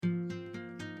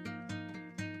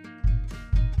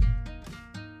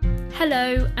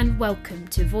Hello and welcome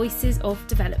to Voices of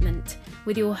Development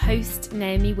with your host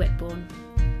Naomi Whitbourne.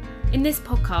 In this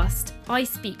podcast, I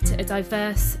speak to a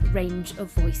diverse range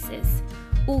of voices,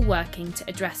 all working to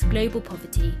address global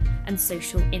poverty and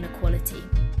social inequality.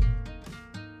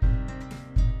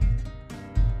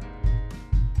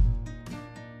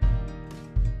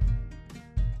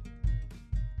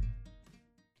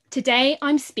 Today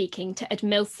I'm speaking to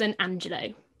Edmilson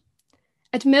Angelo.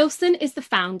 Edmilson is the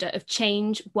founder of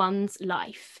Change One's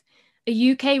Life,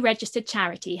 a UK registered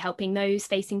charity helping those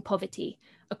facing poverty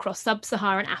across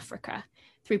sub-Saharan Africa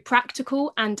through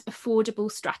practical and affordable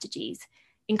strategies,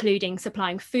 including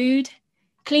supplying food,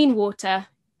 clean water,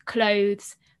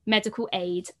 clothes, medical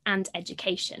aid and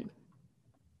education.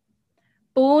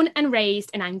 Born and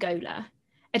raised in Angola,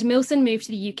 Edmilson moved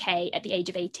to the UK at the age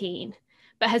of 18,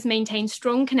 but has maintained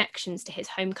strong connections to his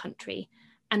home country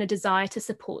and a desire to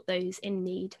support those in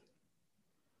need.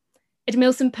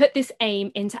 Edmilson put this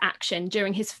aim into action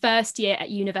during his first year at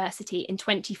university in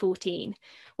 2014,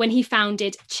 when he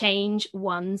founded Change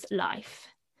One's Life.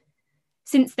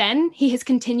 Since then, he has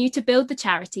continued to build the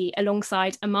charity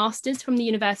alongside a master's from the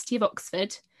University of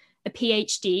Oxford, a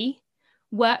PhD,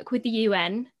 work with the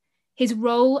UN, his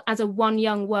role as a One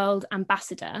Young World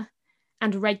ambassador,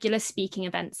 and regular speaking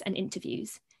events and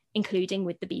interviews, including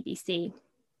with the BBC.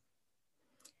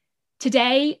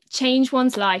 Today, Change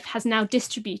One's Life has now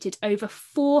distributed over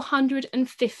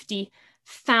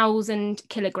 450,000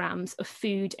 kilograms of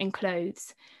food and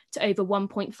clothes to over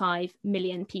 1.5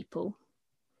 million people.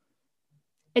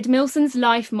 Edmilson's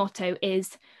life motto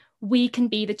is, "We can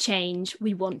be the change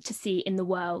we want to see in the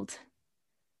world."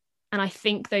 And I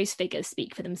think those figures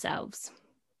speak for themselves.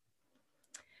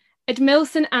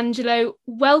 Edmilson Angelo,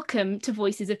 welcome to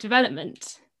Voices of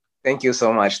Development. Thank you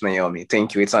so much, Naomi.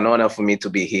 Thank you. It's an honor for me to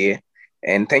be here.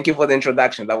 And thank you for the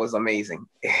introduction. That was amazing.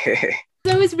 So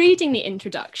I was reading the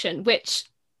introduction, which,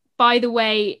 by the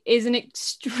way, is an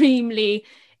extremely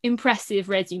impressive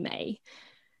resume.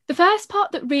 The first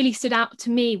part that really stood out to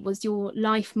me was your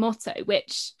life motto,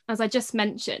 which, as I just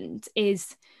mentioned,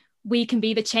 is "We can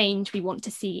be the change we want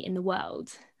to see in the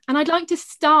world." And I'd like to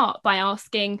start by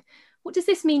asking, what does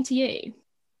this mean to you?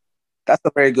 That's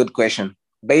a very good question.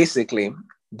 Basically,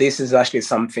 this is actually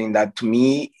something that to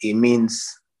me, it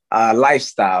means a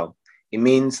lifestyle. It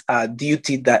means a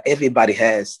duty that everybody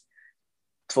has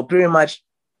for pretty much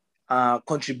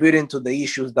contributing to the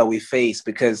issues that we face,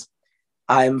 because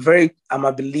I'm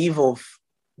a believer of,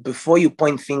 before you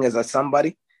point fingers at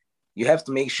somebody, you have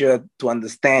to make sure to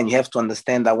understand. You have to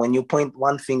understand that when you point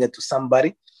one finger to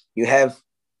somebody, you have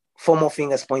 4 more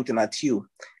fingers pointing at you.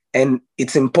 And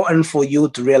it's important for you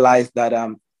to realize that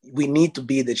we need to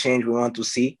be the change we want to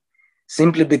see,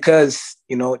 simply because,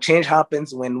 change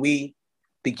happens when we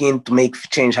begin to make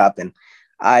change happen.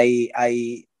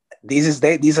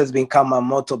 This has become my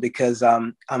motto because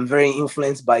I'm very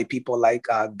influenced by people like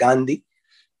Gandhi,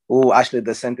 who actually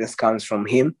the sentence comes from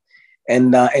him.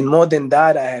 And more than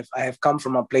that, I have come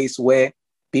from a place where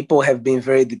people have been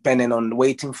very dependent on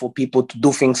waiting for people to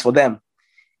do things for them.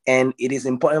 And it is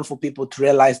important for people to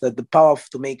realize that the power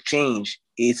to make change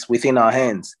is within our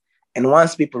hands. And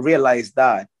once people realize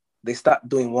that, they start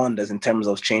doing wonders in terms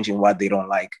of changing what they don't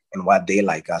like and what they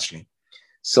like, actually.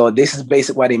 So this is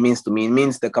basically what it means to me. It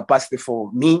means the capacity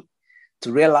for me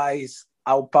to realize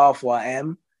how powerful I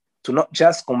am, to not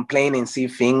just complain and see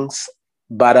things,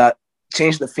 but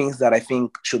change the things that I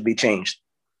think should be changed.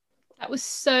 That was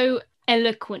so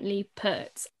eloquently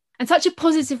put, and such a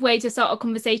positive way to start our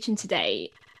conversation today.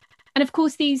 And of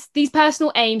course, these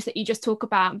personal aims that you just talk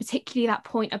about, and particularly that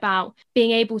point about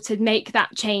being able to make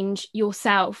that change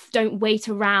yourself, don't wait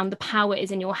around, the power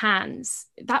is in your hands.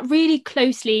 That really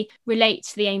closely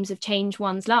relates to the aims of Change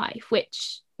One's Life,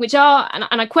 which are, and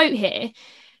I quote here,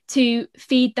 to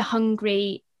feed the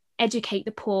hungry, educate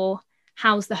the poor,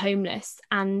 house the homeless,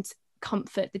 and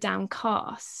comfort the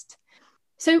downcast.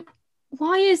 So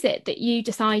why is it that you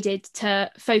decided to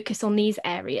focus on these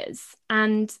areas,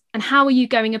 and how are you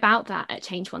going about that at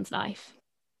Change One's Life?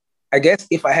 I guess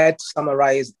if I had to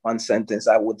summarize one sentence,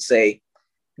 I would say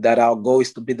that our goal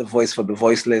is to be the voice for the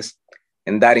voiceless,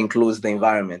 and that includes the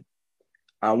environment.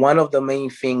 One of the main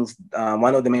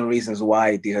reasons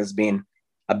why there has been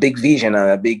a big vision and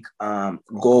a big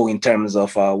goal in terms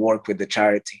of work with the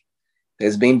charity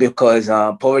has been because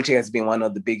poverty has been one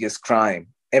of the biggest crime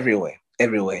everywhere.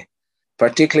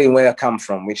 Particularly where I come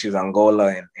from, which is Angola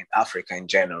and Africa in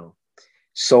general.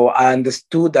 So I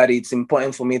understood that it's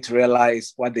important for me to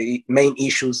realize what the main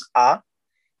issues are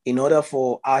in order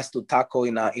for us to tackle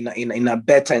in a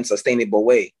better and sustainable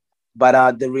way.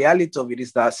 But the reality of it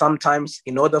is that sometimes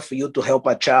in order for you to help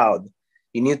a child,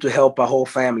 you need to help a whole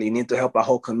family, you need to help a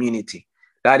whole community.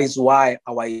 That is why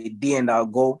our idea and our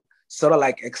goal sort of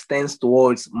like extends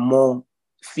towards more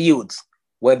fields,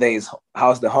 whether it's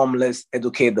house the homeless,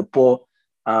 educate the poor,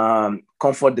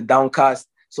 comfort the downcast.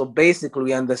 So basically,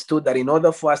 we understood that in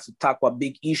order for us to tackle a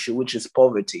big issue, which is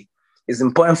poverty, it's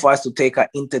important for us to take an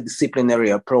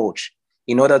interdisciplinary approach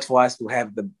in order for us to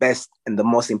have the best and the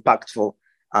most impactful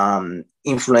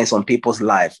influence on people's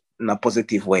lives in a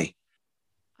positive way.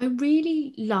 I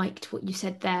really liked what you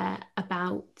said there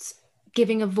about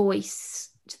giving a voice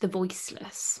to the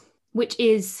voiceless, which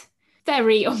is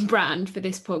very on brand for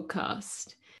this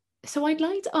podcast. So I'd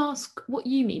like to ask what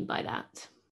you mean by that.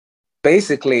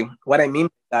 Basically, what I mean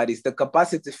by that is the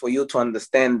capacity for you to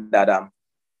understand that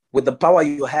with the power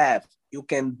you have, you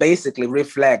can basically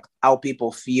reflect how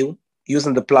people feel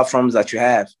using the platforms that you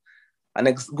have.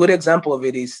 A good example of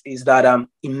it is that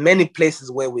in many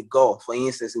places where we go, for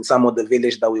instance, in some of the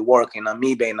villages that we work in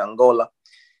Namibia, in Angola,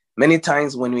 many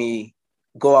times when we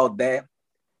go out there,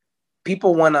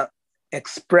 people want to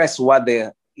express what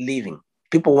they're living.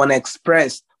 People want to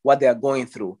express what they're going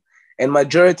through. And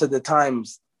majority of the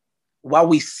times, what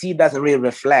we see doesn't really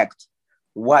reflect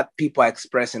what people are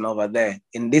expressing over there.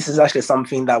 And this is actually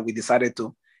something that we decided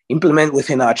to implement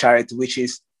within our charity, which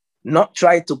is not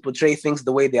try to portray things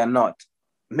the way they are not.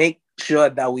 Make sure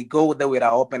that we go there with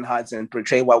our open hearts and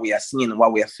portray what we are seeing and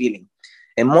what we are feeling.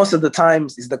 And most of the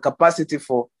times is the capacity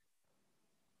for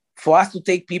us to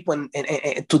take people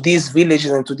to these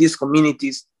villages and to these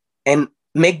communities and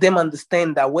make them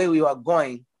understand that where you are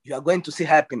going to see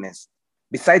happiness.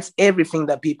 Besides everything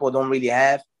that people don't really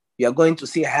have, you are going to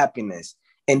see happiness.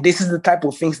 And this is the type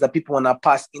of things that people want to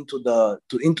pass into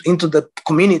the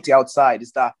community outside,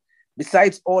 is that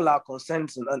besides all our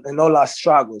concerns and all our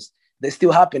struggles, there's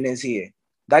still happiness here.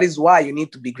 That is why you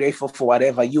need to be grateful for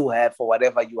whatever you have, for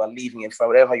whatever you are living, and for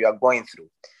whatever you are going through.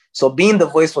 So being the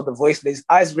voice for the voiceless,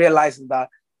 I was realizing that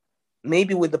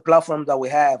maybe with the platform that we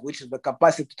have, which is the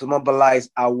capacity to mobilize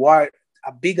a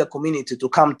bigger community to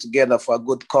come together for a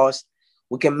good cause,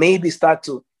 we can maybe start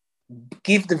to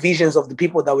give the visions of the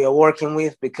people that we are working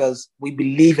with, because we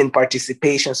believe in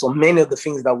participation. So many of the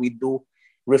things that we do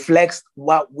reflects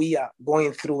what we are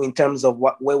going through in terms of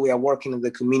where we are working in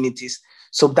the communities.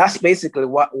 So that's basically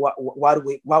what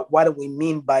do we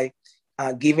mean by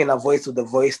giving a voice to the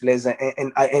voiceless.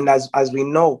 And as we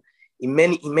know, in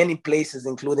many places,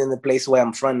 including the place where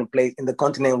I'm from, in the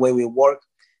continent where we work,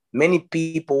 many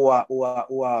people who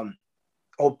are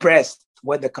oppressed,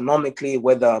 whether economically,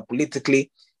 whether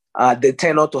politically, they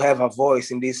tend not to have a voice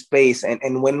in this space.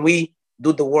 And when we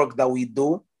do the work that we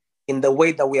do, in the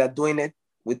way that we are doing it,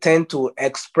 we tend to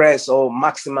express or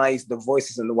maximize the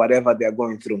voices and whatever they're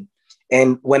going through.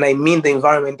 And when I mean the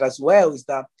environment as well, is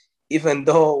that even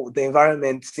though the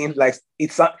environment seems like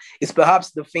it's perhaps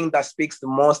the thing that speaks the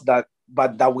most,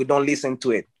 but that we don't listen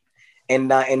to it. And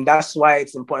that's why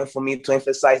it's important for me to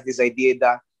emphasize this idea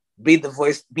that being the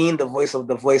voice of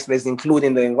the voiceless,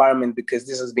 including the environment, because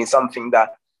this has been something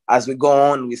that as we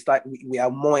go on, we are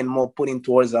more and more putting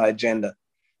towards our agenda.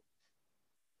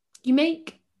 You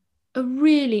make a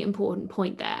really important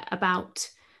point there about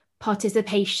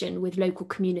participation with local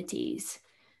communities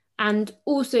and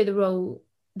also the role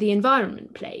the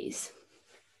environment plays.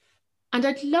 And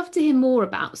I'd love to hear more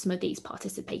about some of these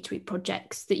participatory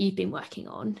projects that you've been working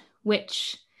on,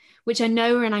 which I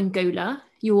know are in Angola,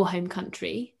 your home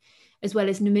country, as well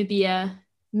as Namibia,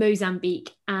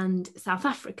 Mozambique, and South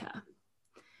Africa.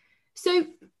 So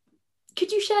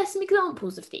could you share some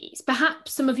examples of these,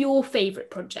 perhaps some of your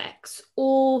favourite projects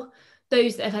or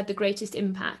those that have had the greatest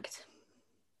impact?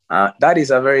 That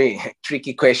is a very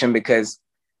tricky question, because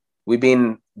we've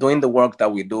been doing the work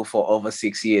that we do for over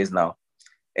 6 years now.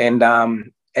 And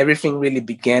everything really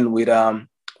began with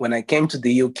when I came to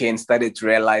the UK and started to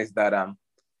realize that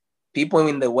people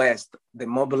in the West, they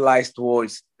mobilize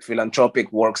towards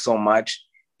philanthropic work so much,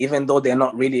 even though they're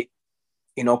not really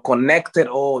connected,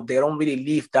 or they don't really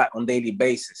live that on a daily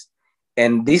basis.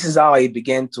 And this is how I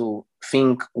began to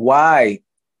think, why,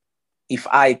 if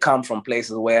I come from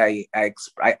places where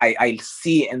I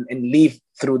see and live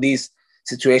through these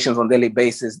situations on a daily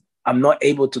basis, I'm not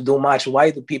able to do much.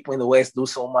 Why do people in the West do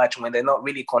so much when they're not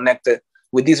really connected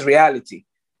with this reality?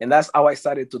 And that's how I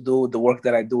started to do the work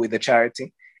that I do with the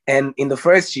charity. And in the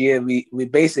first year, we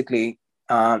basically,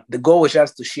 the goal was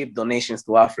just to ship donations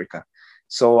to Africa.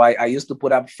 So I used to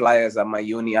put up flyers at my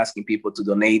uni asking people to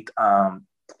donate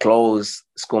clothes,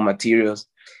 school materials.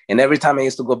 And every time I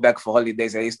used to go back for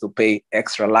holidays, I used to pay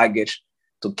extra luggage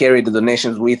to carry the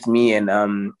donations with me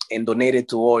and donate it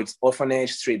towards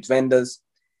orphanage, street vendors.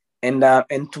 And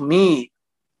to me,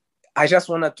 I just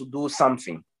wanted to do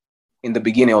something. in the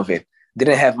beginning of it.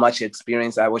 Didn't have much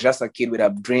experience. I was just a kid with a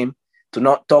dream to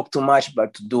not talk too much,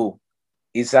 but to do.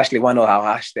 It's actually one of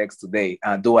our hashtags today,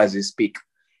 do as you speak.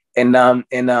 And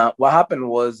what happened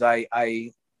was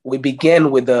we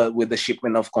began with the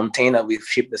shipment of container. We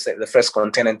shipped the first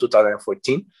container in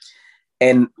 2014.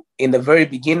 And in the very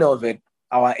beginning of it,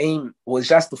 our aim was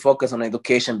just to focus on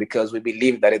education because we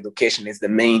believe that education is the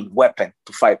main weapon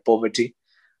to fight poverty.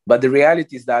 But the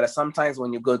reality is that sometimes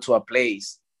when you go to a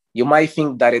place, you might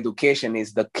think that education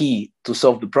is the key to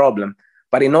solve the problem.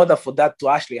 But in order for that to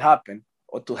actually happen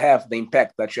or to have the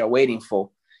impact that you're waiting for,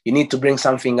 you need to bring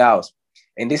something else.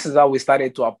 And this is how we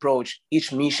started to approach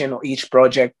each mission or each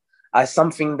project as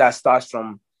something that starts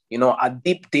from, a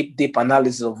deep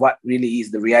analysis of what really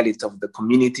is the reality of the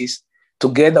communities,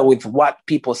 together with what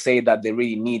people say that they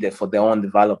really needed for their own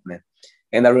development.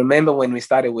 And I remember when we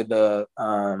started with the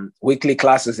weekly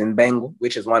classes in Bengo,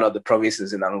 which is one of the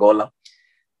provinces in Angola,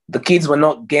 the kids were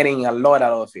not getting a lot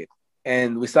out of it.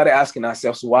 And we started asking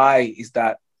ourselves, why is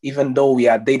that even though we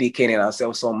are dedicating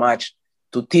ourselves so much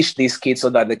to teach these kids so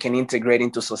that they can integrate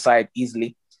into society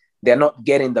easily, they're not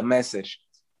getting the message.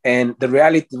 And the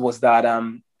reality was that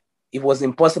it was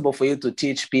impossible for you to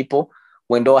teach people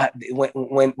when they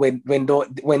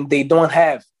don't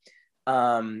have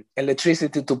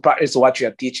electricity to practice what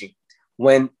you're teaching.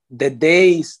 When the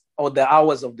days or the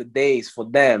hours of the days for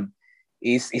them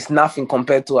is nothing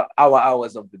compared to our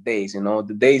hours of the days.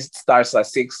 The day starts at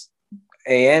 6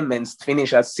 a.m. and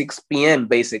finish at 6 p.m.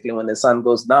 basically when the sun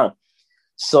goes down.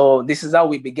 So this is how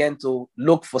we began to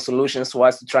look for solutions for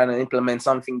us to try and implement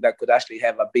something that could actually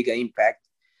have a bigger impact.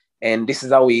 And this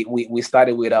is how we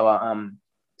started with our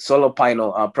solar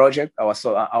panel project,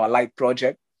 our light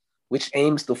project, which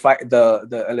aims to fight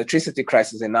the electricity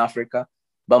crisis in Africa.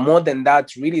 But more than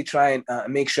that, really try and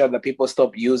make sure that people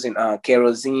stop using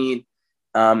kerosene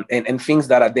and things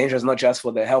that are dangerous, not just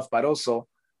for the health, but also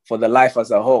for the life as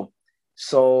a whole.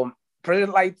 So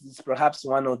Project Light is perhaps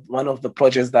one of the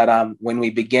projects that when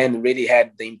we began really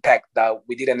had the impact that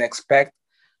we didn't expect.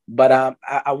 But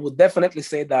I would definitely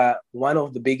say that one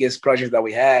of the biggest projects that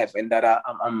we have, and that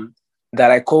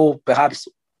I call perhaps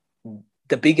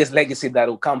the biggest legacy that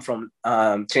will come from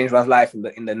Change One's Life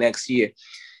in the next year,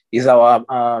 is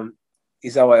our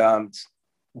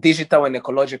digital and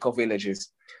ecological villages,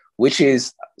 which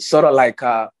is sort of like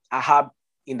a hub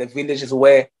in the villages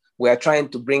where we are trying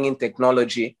to bring in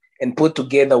technology and put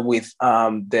together with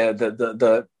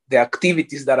the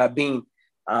activities that are being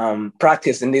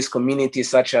practiced in this community,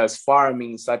 such as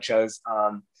farming, such as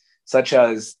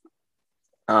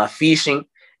fishing,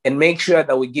 and make sure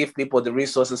that we give people the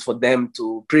resources for them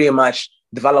to pretty much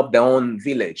develop their own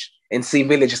village and see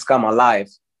villages come alive.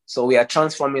 So we are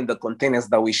transforming the containers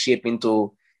that we ship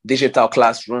into digital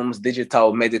classrooms,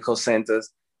 digital medical centers.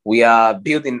 We are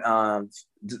building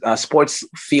sports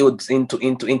fields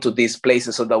into these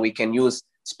places so that we can use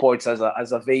sports as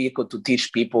a vehicle to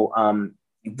teach people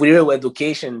real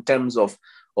education in terms of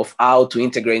how to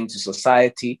integrate into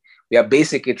society. We are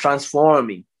basically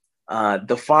transforming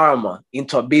the farmer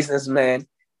into a businessman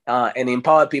and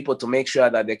empower people to make sure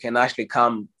that they can actually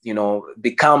become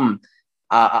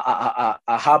a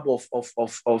hub of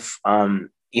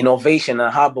innovation,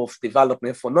 a hub of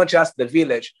development for not just the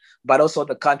village, but also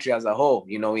the country as a whole.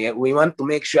 We want to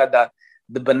make sure that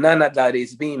the banana that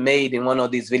is being made in one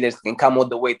of these villages can come all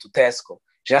the way to Tesco,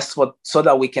 so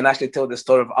that we can actually tell the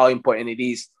story of how important it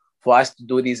is for us to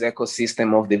do this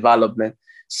ecosystem of development.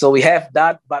 So we have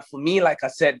that. But for me, like I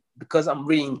said, because I'm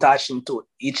really in touch into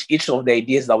each of the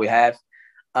ideas that we have,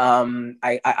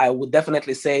 I would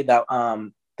definitely say that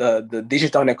the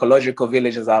digital and ecological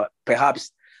villages are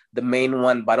perhaps the main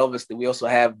one. But obviously, we also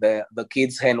have the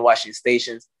kids' hand washing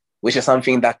stations, which is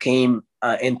something that came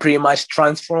and pretty much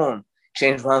transformed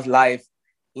Change One's Life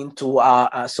into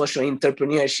a social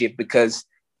entrepreneurship, because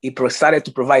it started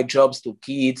to provide jobs to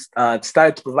kids,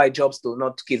 started to provide jobs to,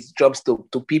 not to kids, jobs to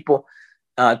people,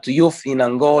 to youth in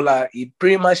Angola. It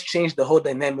pretty much changed the whole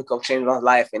dynamic of Change One's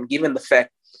Life. And given the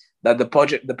fact that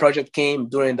the project came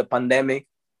during the pandemic,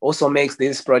 also makes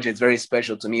this project very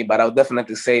special to me. But I would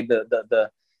definitely say the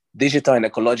digital and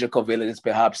ecological village is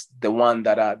perhaps the one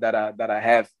that I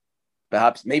have,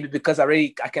 perhaps maybe because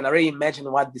I can already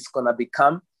imagine what this is gonna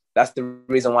become. That's the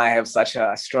reason why I have such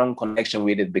a strong connection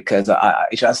with it, because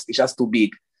it's just too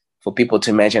big for people to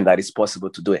imagine that it's possible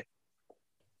to do it.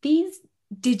 These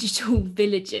digital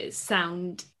villages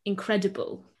sound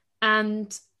incredible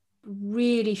and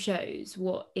really shows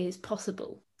what is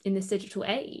possible in this digital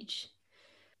age.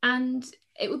 And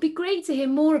it would be great to hear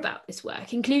more about this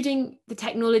work, including the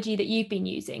technology that you've been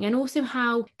using and also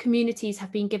how communities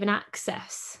have been given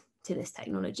access to this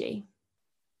technology.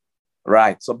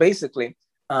 Right. So basically,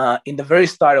 in the very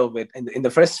start of it, in the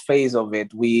first phase of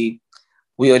it, we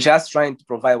were just trying to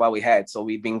provide what we had. So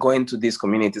we've been going to these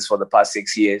communities for the past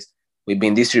 6 years. We've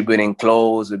been distributing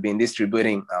clothes. We've been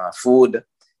distributing food,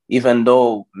 even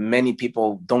though many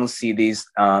people don't see this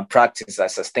practice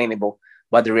as sustainable.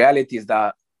 But the reality is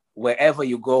that wherever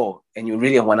you go and you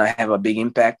really want to have a big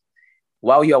impact,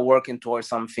 while you're working towards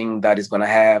something that is going to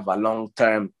have a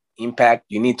long-term impact,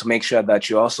 you need to make sure that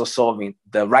you're also solving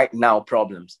the right now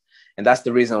problems. And that's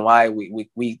the reason why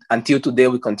we until today,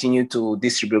 we continue to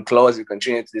distribute clothes, we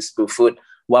continue to distribute food,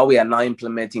 while we are now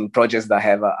implementing projects that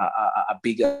have a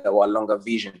bigger or a longer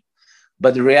vision.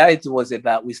 But the reality was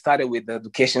that we started with the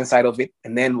education side of it,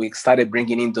 and then we started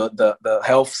bringing in the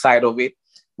health side of it,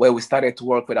 where we started to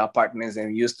work with our partners and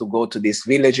we used to go to these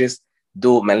villages,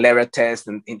 do malaria tests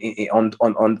on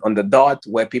the dot,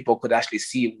 where people could actually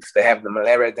see if they have the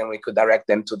malaria, then we could direct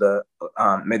them to the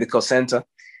medical center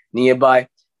nearby.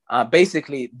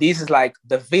 Basically, this is like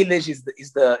the village is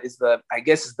the I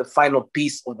guess is the final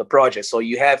piece of the project. So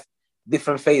you have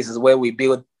different phases where we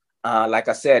build. Like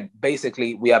I said,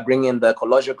 basically we are bringing the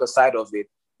ecological side of it,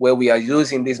 where we are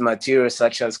using these materials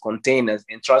such as containers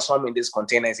and transforming these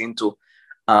containers into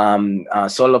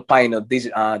solar panel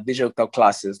digital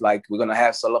classes. Like we're gonna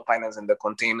have solar panels in the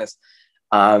containers.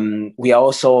 We are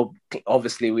also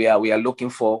obviously we are looking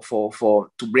for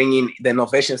to bring in the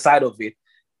innovation side of it,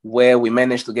 where we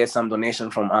managed to get some donation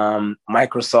from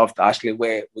Microsoft, actually,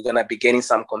 where we're gonna be getting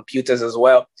some computers as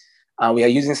well. We are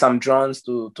using some drones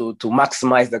to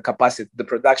maximize the capacity, the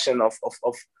production of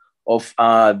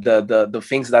the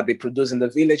things that they produce in the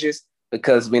villages,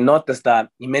 because we noticed that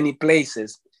in many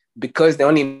places, because they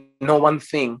only know one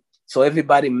thing, so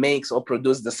everybody makes or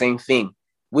produce the same thing,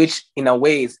 which in a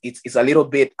way it's a little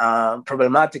bit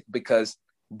problematic, because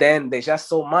then there's just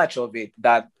so much of it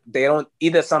that they don't,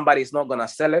 either somebody's not gonna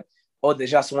sell it, or they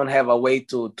just won't have a way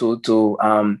to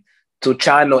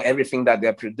channel everything that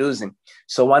they're producing.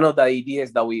 So one of the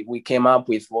ideas that we came up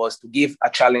with was to give a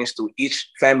challenge to each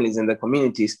families in the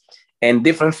communities, and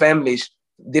different families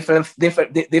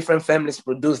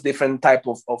produce different type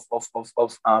of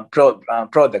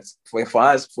products. For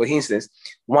us, for instance,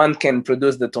 one can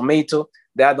produce the tomato,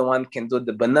 the other one can do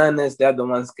the bananas, the other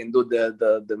ones can do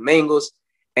the mangoes,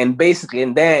 and basically,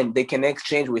 and then they can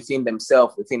exchange within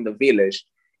themselves, within the village.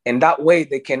 And that way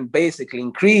they can basically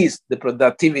increase the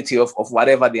productivity of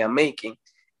whatever they are making.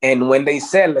 And when they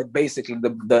sell it, basically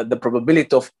the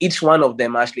probability of each one of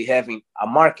them actually having a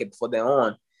market for their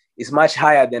own is much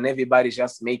higher than everybody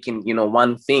just making,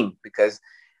 one thing. Because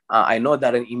I know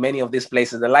that in many of these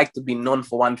places, they like to be known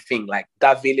for one thing, like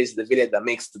that village is the village that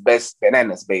makes the best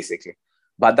bananas, basically.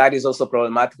 But that is also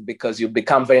problematic, because you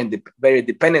become very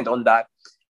dependent on that.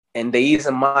 And there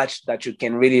isn't much that you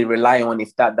can really rely on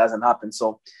if that doesn't happen.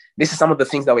 So this is some of the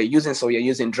things that we're using. So we're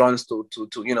using drones to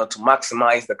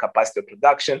maximize the capacity of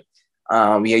production.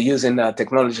 We are using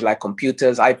technology like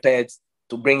computers, iPads,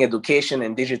 to bring education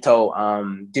and digital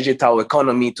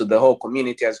economy to the whole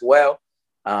community as well.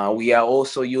 We are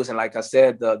also using, like I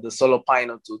said, the solar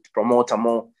panel to promote a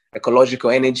more ecological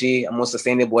energy, a more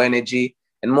sustainable energy.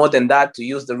 And more than that, to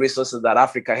use the resources that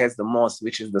Africa has the most,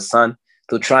 which is the sun,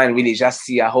 to try and really just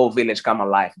see a whole village come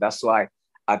alive. That's why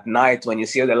at night, when you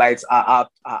see the lights are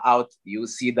out, you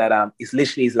see that it's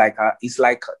literally it's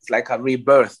like a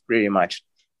rebirth, pretty much.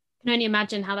 I can only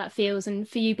imagine how that feels. And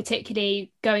for you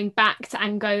particularly, going back to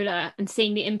Angola and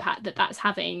seeing the impact that that's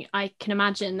having, I can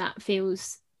imagine that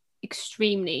feels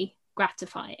extremely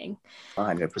gratifying.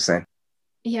 100%.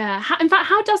 Yeah. In fact,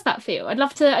 how does that feel? I'd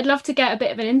love to get a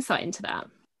bit of an insight into that.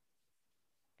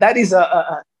 That is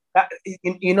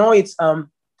it's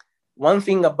one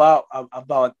thing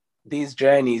about these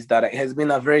journeys, that it has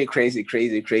been a very crazy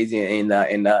in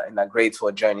a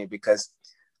grateful journey, because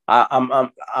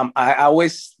I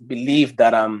always believe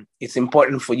that it's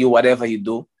important for you, whatever you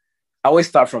do, always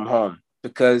start from home,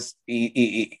 because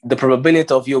the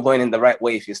probability of you going in the right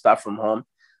way if you start from home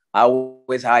are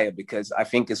always higher, because I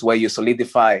think it's where you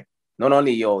solidify not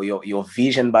only your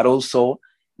vision, but also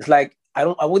it's like,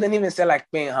 I wouldn't even say like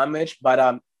paying homage,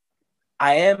 but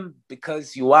I am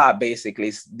because you are, basically.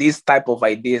 It's these type of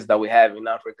ideas that we have in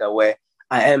Africa, where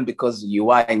I am because you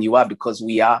are, and you are because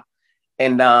we are.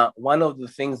 And one of the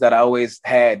things that I always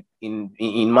had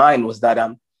in mind was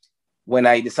that when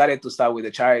I decided to start with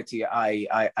the charity, I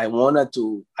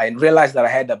realized that I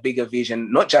had a bigger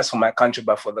vision, not just for my country,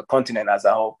 but for the continent as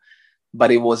a whole.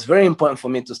 But it was very important for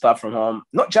me to start from home,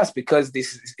 not just because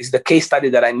this is the case study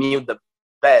that I knew the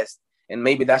best, and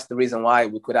maybe that's the reason why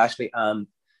we could actually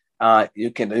you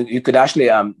could actually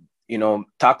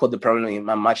tackle the problem in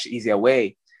a much easier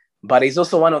way. but it's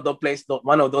also one of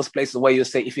those places where you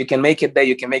say, if you can make it there,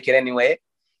 you can make it anywhere.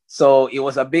 So it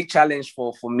was a big challenge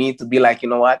for me to be like, you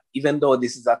know what, even though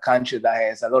this is a country that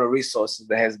has a lot of resources,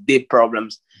 that has big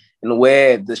problems, and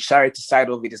where the charity side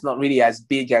of it is not really as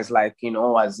big as, like,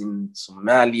 as in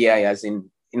Somalia, as in,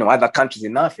 other countries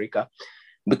in Africa,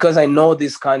 because I know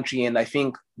this country and I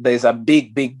think there's a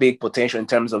big, big, big potential in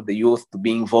terms of the youth to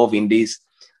be involved in this.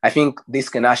 I think this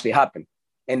can actually happen.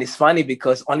 And it's funny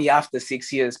because only after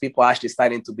 6 years, people are actually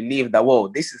starting to believe that, whoa,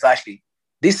 this is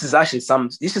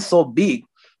so big.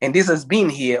 And this has been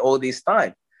here all this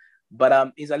time.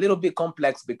 But it's a little bit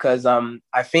complex because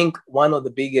I think one of the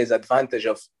biggest advantage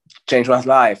of Change One's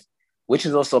Life, which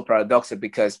is also paradoxical,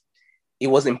 because it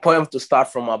was important to start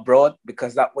from abroad,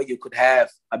 because that way you could have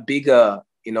a bigger,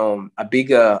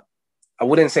 I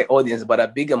wouldn't say audience, but a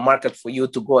bigger market for you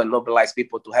to go and mobilize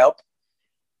people to help.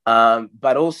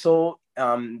 But also,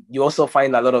 you also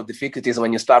find a lot of difficulties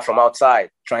when you start from outside,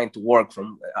 trying to work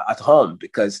from at home,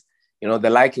 because they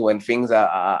like it when things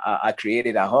are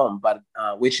created at home, but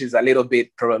which is a little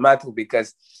bit problematic,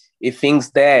 because if things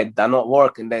there do not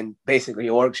work, and then basically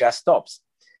your work just stops.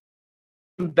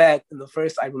 Back in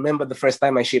I remember the first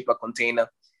time I shipped a container,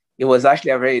 it was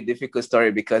actually a very difficult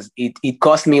story, because it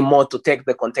cost me more to take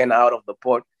the container out of the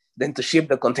port than to ship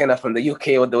the container from the UK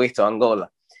all the way to Angola,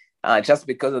 just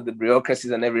because of the bureaucracies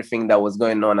and everything that was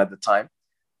going on at the time.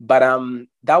 But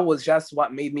that was just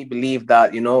what made me believe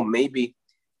that, maybe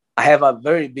I have a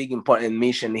very big, important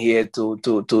mission here to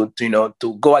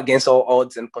go against all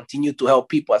odds and continue to help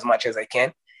people as much as I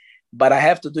can. But I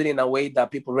have to do it in a way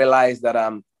that people realize that,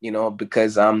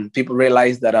 because people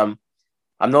realize that I'm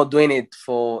not doing it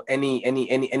for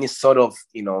any sort of,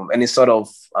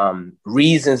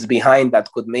 reasons behind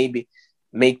that could maybe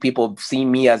make people see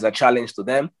me as a challenge to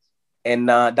them. And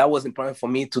that was important for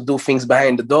me to do things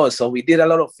behind the door. So we did a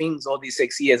lot of things all these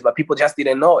 6 years, but people just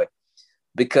didn't know it,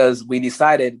 because we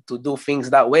decided to do things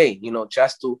that way,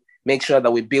 just to make sure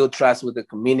that we build trust with the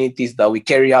communities, that we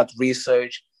carry out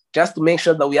research, just to make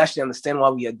sure that we actually understand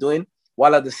what we are doing,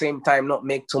 while at the same time not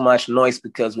make too much noise,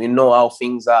 because we know how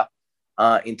things are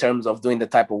in terms of doing the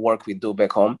type of work we do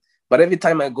back home. But every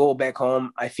time I go back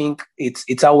home, I think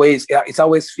it always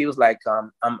feels like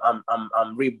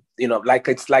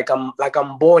like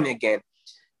I'm born again,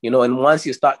 And once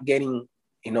you start getting,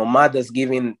 mothers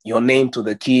giving your name to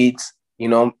the kids,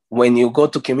 when you go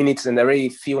to communities and they really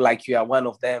feel like you are one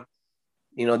of them,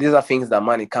 these are things that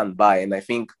money can't buy. And I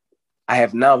think I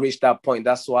have now reached that point.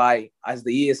 That's why, as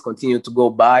the years continue to go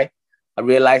by, I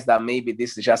realized that maybe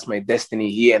this is just my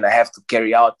destiny here, and I have to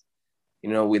carry out,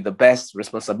 with the best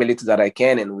responsibilities that I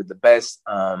can, and with the best,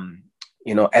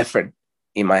 effort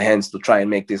in my hands to try and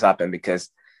make this happen, because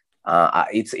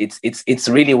it's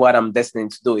really what I'm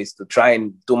destined to do, is to try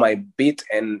and do my bit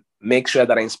and make sure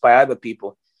that I inspire other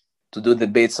people to do the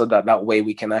bit, so that way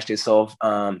we can actually solve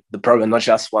the problem, not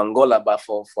just for Angola, but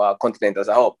for our continent as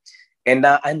a whole. And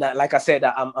like I said,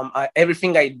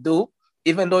 everything I do,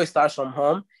 even though it starts from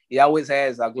home, it always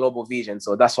has a global vision.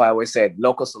 So that's why I always said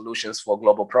local solutions for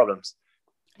global problems.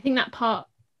 I think that part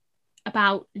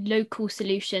about local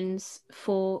solutions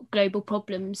for global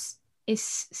problems is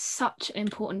such an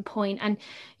important point. And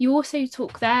you also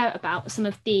talk there about some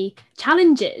of the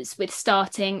challenges with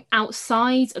starting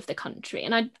outside of the country.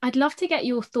 And I'd love to get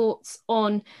your thoughts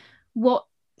on what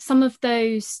some of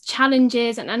those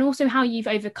challenges and also how you've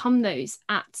overcome those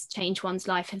at Change One's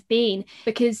Life have been,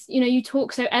 because you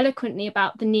talk so eloquently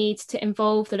about the need to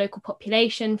involve the local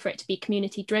population, for it to be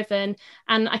community driven,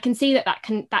 and I can see that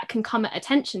can come at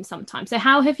attention sometimes. So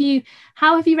how have you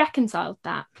reconciled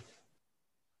that?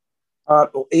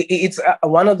 It's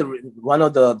one of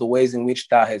the ways in which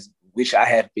I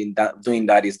have been doing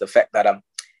that is the fact that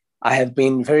I have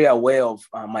been very aware of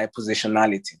my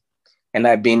positionality. And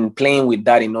I've been playing with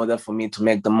that in order for me to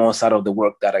make the most out of the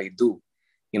work that I do.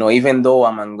 Even though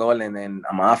I'm Angolan and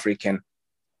I'm African,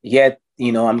 yet,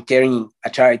 I'm carrying a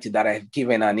charity that I've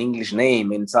given an English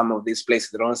name. In some of these places,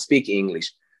 they don't speak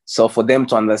English. So for them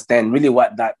to understand really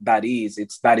what that is,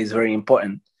 that is very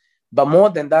important. But more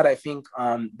than that, I think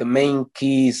the main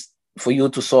keys for you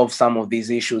to solve some of these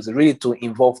issues is really to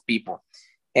involve people.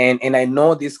 And I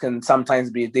know this can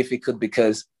sometimes be difficult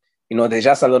because there's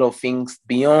just a lot of things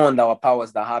beyond our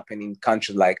powers that happen in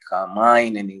countries like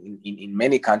mine and in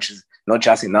many countries, not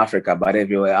just in Africa, but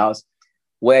everywhere else,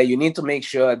 where you need to make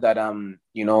sure that,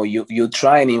 you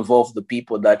try and involve the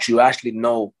people that you actually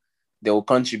know they will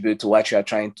contribute to what you are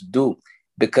trying to do.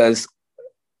 Because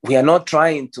we are not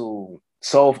trying to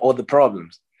solve all the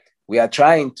problems. We are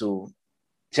trying to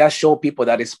just show people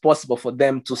that it's possible for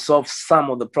them to solve some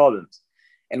of the problems.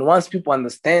 And once people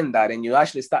understand that, and you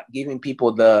actually start giving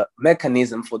people the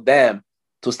mechanism for them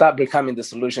to start becoming the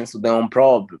solutions to their own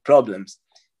problems,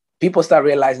 people start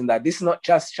realizing that this is not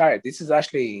just charity. This is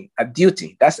actually a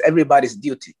duty. That's everybody's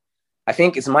duty. I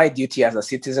think it's my duty as a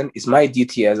citizen. It's my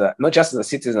duty as not just as a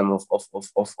citizen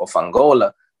of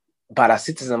Angola, but a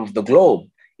citizen of the globe.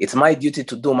 It's my duty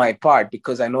to do my part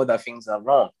because I know that things are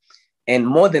wrong. And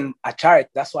more than a charity,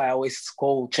 that's why I always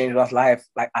call Change One's Life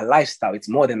like a lifestyle. It's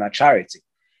more than a charity.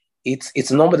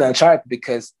 It's no more than a charity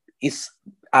because it's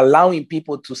allowing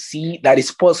people to see that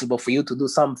it's possible for you to do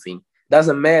something.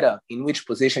 Doesn't matter in which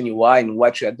position you are and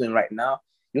what you are doing right now.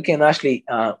 You can actually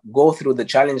go through the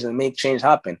challenge and make change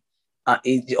happen.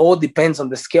 It all depends on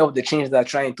the scale of the change they're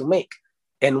trying to make.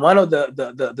 And one of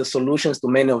the solutions to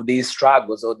many of these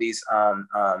struggles or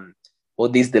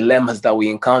these dilemmas that we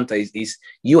encounter is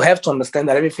you have to understand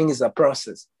that everything is a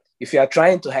process. If you are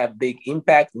trying to have big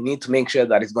impact, you need to make sure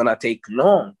that it's going to take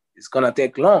long. It's going to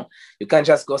take long. You can't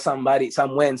just go somewhere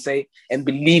and say and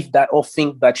believe that or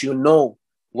think that you know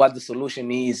what the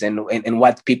solution is and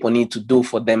what people need to do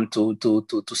for them to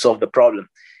solve the problem.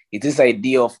 It is the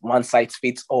idea of one size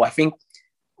fits all. I think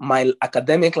my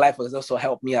academic life has also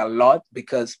helped me a lot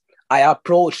because I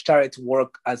approach charity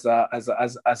work as a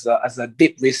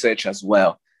deep research as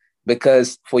well.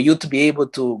 Because for you to be able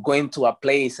to go into a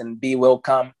place and be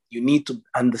welcome, you need to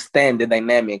understand the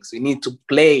dynamics. You need to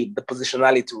play the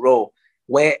positionality role.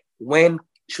 When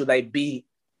should I be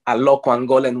a local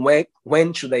Angolan?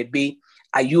 When should I be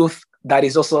a youth that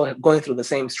is also going through the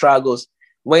same struggles?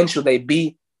 When should I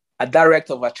be a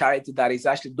director of a charity that is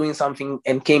actually doing something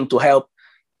and came to help?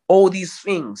 All these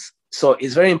things. So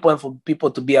it's very important for people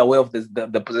to be aware of the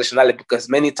positionality, because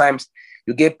many times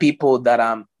you get people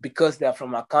that because they're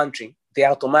from a country, they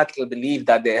automatically believe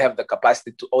that they have the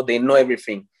capacity to, or they know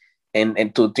everything,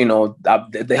 and to they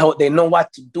know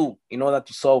what to do in order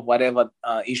to solve whatever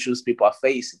issues people are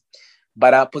facing.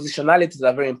 But positionality is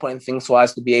a very important thing for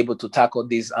us to be able to tackle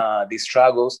these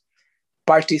struggles.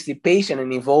 Participation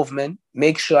and involvement.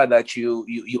 Make sure that you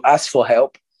ask for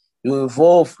help. You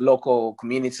involve local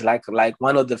communities, like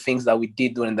one of the things that we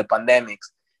did during the pandemics.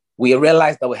 We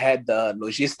realized that we had the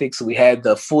logistics, we had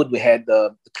the food, we had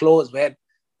the clothes, we had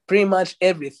pretty much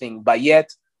everything, but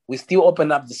yet we still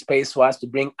open up the space for us to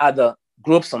bring other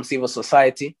groups from civil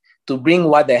society to bring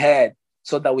what they had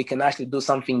so that we can actually do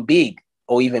something big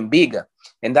or even bigger.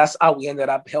 And that's how we ended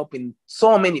up helping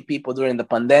so many people during the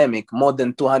pandemic, more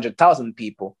than 200,000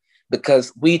 people.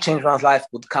 Because We Change One's Life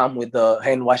could come with the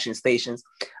hand washing stations.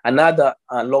 Another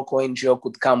local NGO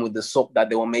could come with the soap that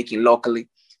they were making locally.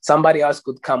 Somebody else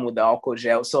could come with the alcohol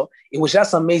gel. So it was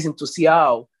just amazing to see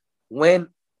how, when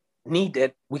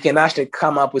needed, we can actually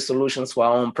come up with solutions for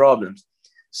our own problems.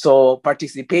 So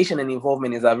participation and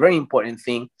involvement is a very important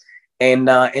thing. And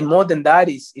more than that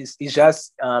is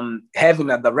just having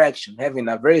a direction, having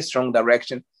a very strong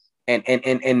direction,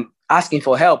 and asking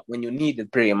for help when you need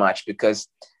it, pretty much, because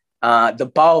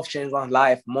the power of Change One's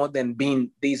Life, more than being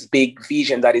this big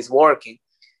vision that is working,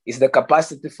 is the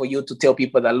capacity for you to tell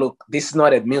people that, look, this is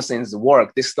not Edmilson's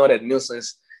work. This is not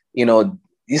Edmilson's,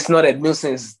 this is not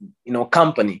Edmilson's,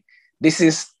 company. This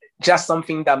is just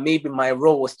something that maybe my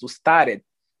role was to start it.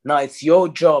 Now it's your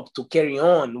job to carry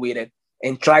on with it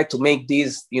and try to make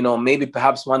this, maybe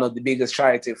perhaps one of the biggest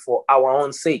charity for our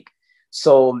own sake.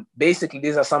 So basically,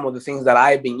 these are some of the things that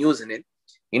I've been using it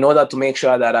in order to make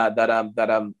sure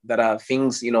that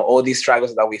things, all these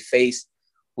struggles that we face,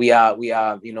 we are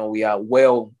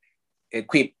well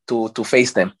equipped to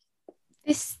face them.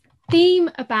 This theme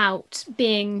about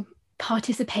being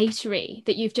participatory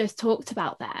that you've just talked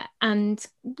about there, and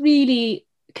really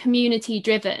community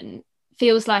driven,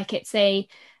 feels like it's a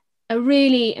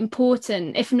really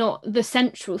important, if not the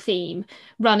central theme,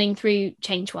 running through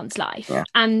Change One's Life. Yeah.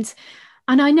 And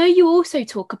I know you also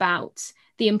talk about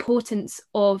the importance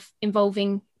of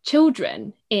involving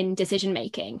children in decision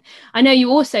making. I know you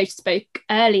also spoke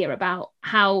earlier about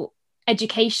how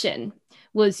education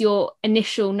was your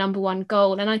initial number one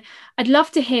goal, and I'd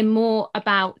love to hear more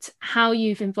about how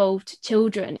you've involved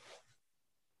children.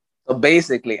 So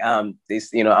basically, I'm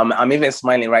even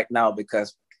smiling right now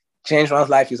because Change One's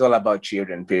Life is all about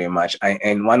children, pretty much.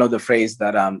 And one of the phrases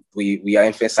that we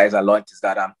emphasize a lot is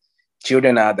that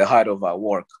children are the heart of our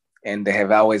work, and they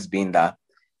have always been that.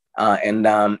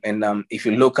 If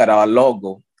you look at our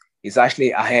logo, it's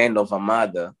actually a hand of a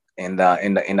mother and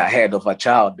a head of a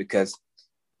child, because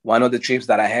one of the trips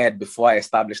that I had before I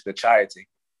established the charity,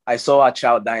 I saw a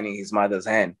child dying in his mother's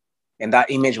hand. And that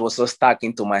image was so stuck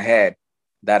into my head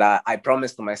that I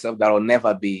promised to myself that I'll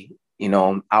never be,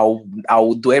 I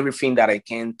will do everything that I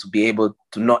can to be able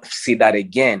to not see that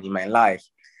again in my life.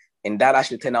 And that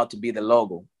actually turned out to be the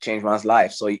logo, Change One's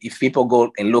Life. So if people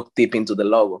go and look deep into the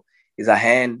logo, it's a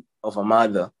hand of a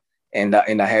mother and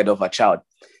the head of a child.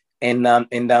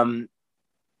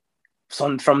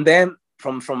 So from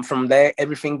there,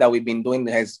 everything that we've been doing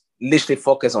has literally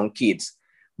focused on kids.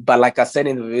 But like I said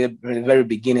in the very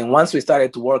beginning, once we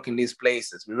started to work in these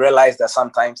places, we realized that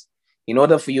sometimes in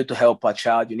order for you to help a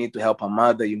child, you need to help a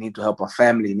mother, you need to help a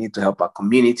family, you need to help a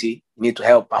community, you need to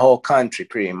help a whole country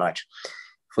pretty much.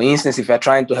 For instance, if you're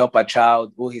trying to help a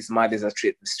child who his mother is a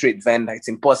street vendor, it's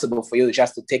impossible for you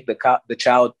just to take the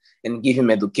child and give him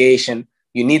education.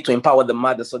 You need to empower the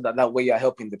mother so that way you're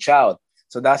helping the child.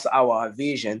 So that's our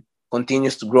vision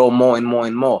continues to grow more and more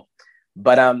and more.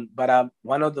 But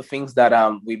one of the things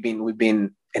that we've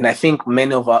been, and I think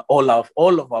many of all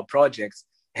of our projects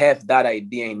have that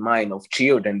idea in mind of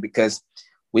children, because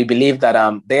we believe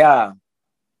that they are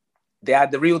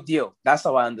the real deal. That's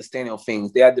our understanding of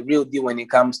things. They are the real deal when it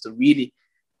comes to really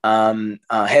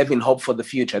having hope for the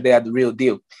future. They are the real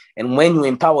deal. And when you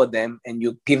empower them and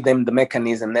you give them the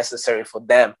mechanism necessary for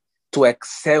them to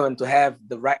excel and to have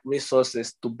the right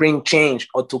resources to bring change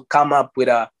or to come up with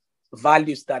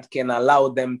values that can allow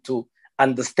them to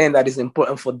understand that it's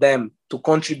important for them to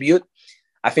contribute,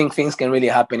 I think things can really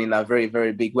happen in a very,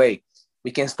 very big way.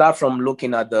 We can start from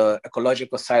looking at the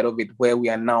ecological side of it, where we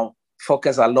are now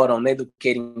focused a lot on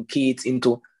educating kids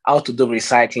into how to do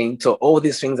recycling. So all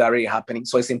these things are already happening.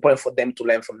 So it's important for them to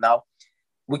learn from now.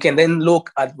 We can then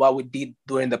look at what we did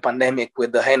during the pandemic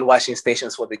with the hand washing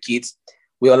stations for the kids.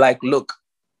 We are like, look,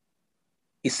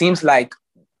 it seems like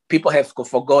people have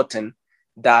forgotten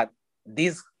that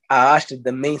these are actually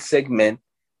the main segment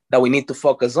that we need to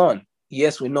focus on.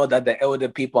 Yes, we know that the elder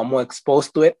people are more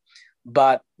exposed to it,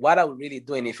 but what are we really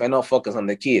doing if we're not focused on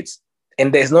the kids?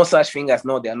 And there's no such thing as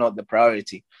no, they're not the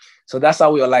priority. So that's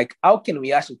how we are like, how can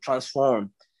we actually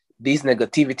transform this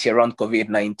negativity around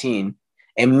COVID-19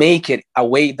 and make it a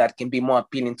way that can be more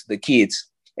appealing to the kids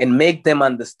and make them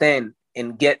understand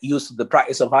and get used to the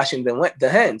practice of washing the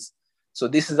hands. So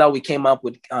this is how we came up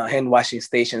with hand washing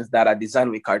stations that are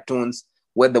designed with cartoons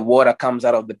where the water comes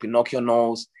out of the Pinocchio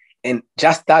nose. And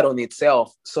just that on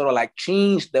itself sort of like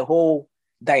changed the whole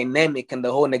dynamic and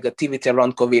the whole negativity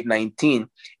around COVID-19.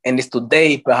 And it's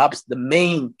today perhaps the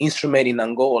main instrument in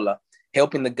Angola,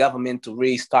 helping the government to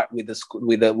restart with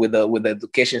the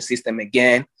education system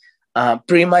again,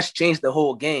 pretty much changed the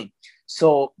whole game.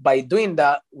 So by doing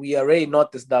that, we already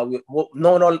noticed that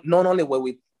not only were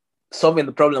we solving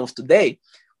the problem of today,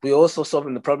 we're also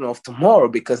solving the problem of tomorrow,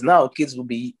 because now kids will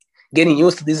be getting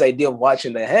used to this idea of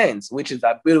washing their hands, which is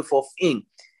a beautiful thing.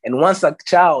 And once a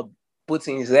child puts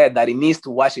in his head that he needs to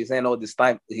wash his hand all this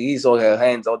time, his or her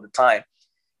hands all the time,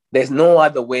 there's no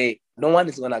other way. No one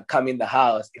is going to come in the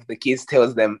house if the kids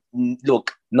tells them,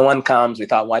 look, no one comes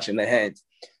without washing their hands.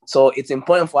 So it's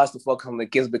important for us to focus on the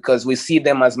kids, because we see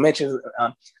them as much as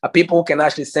people who can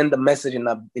actually send the message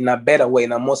in a better way,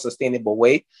 in a more sustainable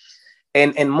way.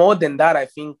 And more than that, I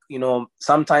think,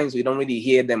 sometimes we don't really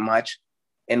hear them much,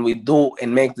 and we do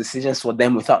and make decisions for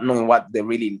them without knowing what they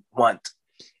really want.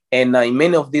 And in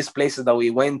many of these places that we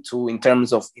went to, in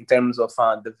terms of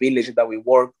the village that we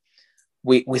work,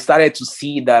 we started to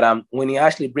see that when you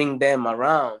actually bring them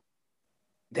around,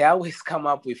 they always come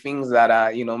up with things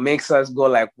that makes us go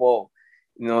like, whoa.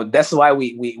 That's why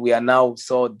we are now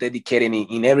so dedicated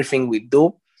in everything we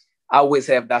do. I always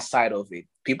have that side of it.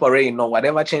 People already know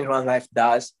whatever Change One's Life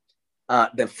does,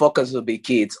 the focus will be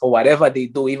kids, or whatever they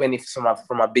do, even if it's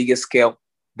from a bigger scale,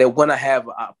 they're going to have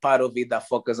a part of it that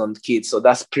focus on kids. So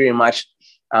that's pretty much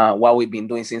what we've been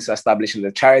doing since establishing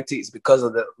the charity. Is because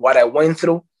of what I went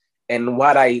through and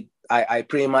what I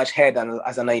pretty much had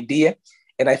as an idea.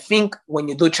 And I think when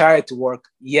you do charity work,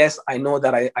 yes, I know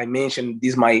that I mentioned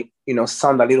this might,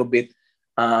 sound a little bit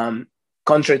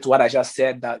contrary to what I just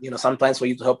said, that, sometimes for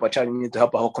you to help a child, you need to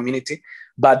help a whole community.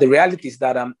 But the reality is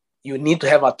that you need to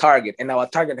have a target. And our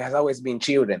target has always been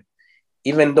children,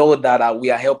 even though that we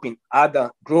are helping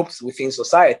other groups within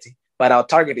society, but our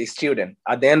target is children.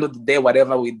 At the end of the day,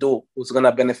 whatever we do is going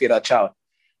to benefit a child.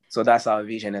 So that's our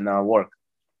vision and our work.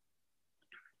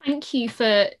 Thank you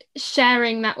for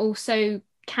sharing that all so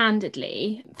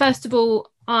candidly. First of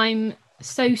all, I'm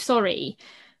so sorry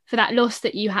for that loss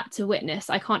that you had to witness.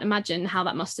 I can't imagine how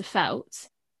that must have felt.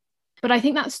 But I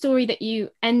think that story that you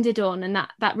ended on, and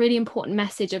that really important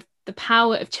message of the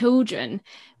power of children,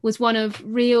 was one of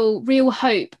real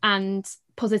hope and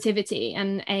positivity,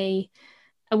 and a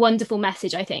wonderful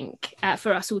message, I think,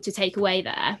 for us all to take away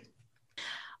there.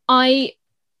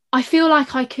 I feel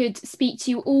like I could speak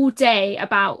to you all day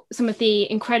about some of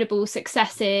the incredible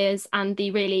successes and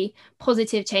the really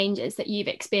positive changes that you've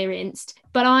experienced,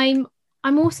 but I'm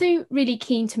I'm also really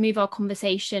keen to move our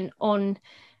conversation on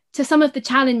to some of the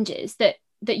challenges that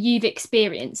you've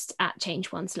experienced at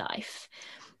Change One's Life.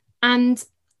 And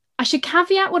I should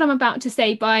caveat what I'm about to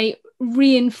say by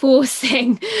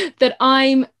reinforcing that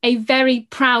I'm a very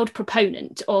proud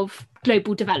proponent of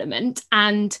global development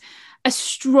and a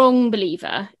strong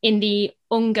believer in the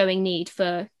ongoing need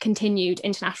for continued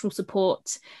international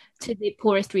support to the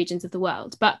poorest regions of the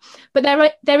world. But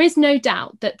there is no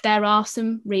doubt that there are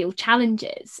some real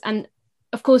challenges. And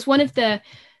of course, one of the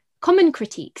common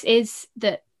critiques is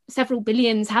that several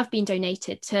billions have been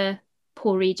donated to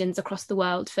poor regions across the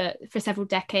world for several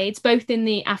decades, both in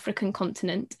the African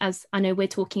continent, as I know we're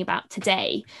talking about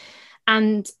today,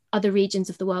 and other regions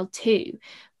of the world too.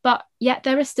 But yet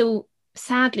there are still,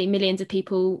 sadly, millions of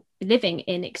people living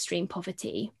in extreme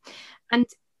poverty. And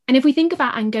if we think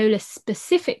about Angola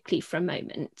specifically for a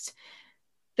moment,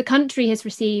 the country has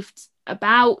received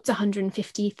about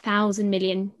 150,000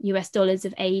 million US dollars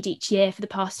of aid each year for the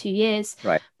past 2 years.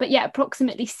 Right. But yet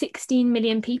approximately 16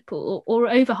 million people, or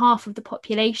over half of the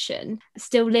population,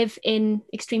 still live in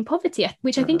extreme poverty,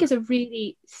 which I think is a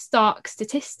really stark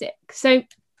statistic. So,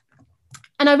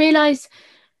 and I realise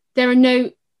there are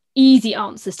no easy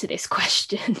answers to this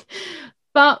question,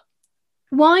 but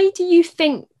why do you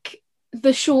think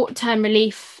the short-term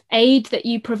relief aid that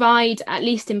you provide, at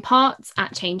least in parts,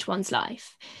 at Change One's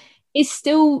Life, is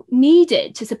still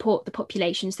needed to support the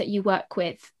populations that you work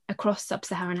with across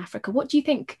sub-Saharan Africa? What do you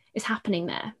think is happening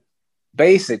there?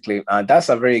 Basically, that's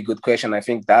a very good question. I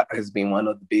think that has been one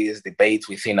of the biggest debates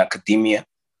within academia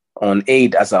on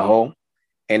aid as a whole.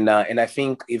 And I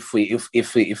think if we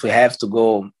have to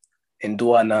go and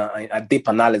do a deep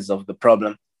analysis of the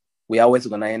problem, we're always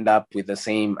going to end up with the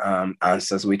same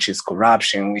answers, which is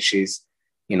corruption, which is,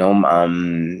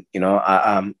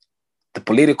 the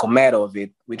political matter of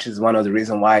it, which is one of the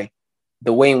reasons why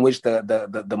the way in which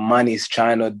the money is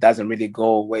channeled doesn't really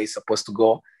go where it's supposed to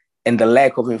go, and the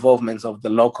lack of involvement of the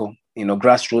local,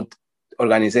 grassroots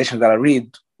organizations that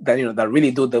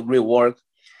really do the real work.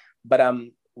 But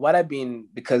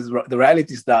because the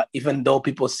reality is that even though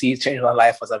people see Change One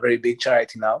Life as a very big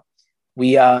charity now,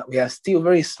 we are still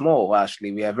very small.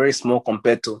 Actually, we are very small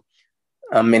compared to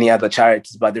many other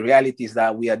charities. But the reality is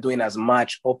that we are doing as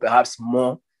much, or perhaps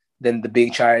more, than the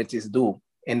big charities do.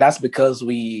 And that's because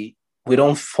we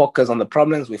don't focus on the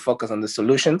problems, we focus on the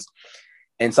solutions.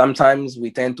 And sometimes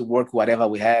we tend to work whatever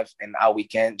we have and how we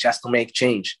can just to make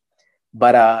change.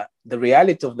 But the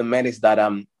reality of the matter is that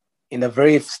in the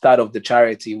very start of the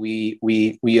charity,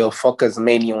 we are focused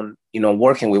mainly on,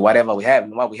 working with whatever we have.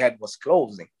 And what we had was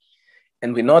clothing.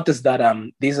 And we noticed that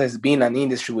this has been an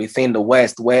industry within the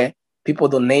West where people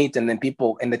donate and then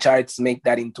the charities make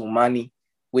that into money,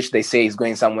 which they say is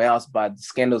going somewhere else. But the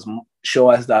scandals show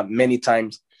us that many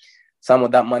times some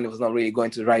of that money was not really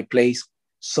going to the right place.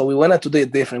 So we wanted to do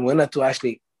it different. We wanted to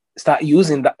actually start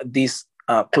using these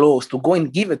clothes to go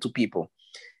and give it to people.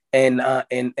 And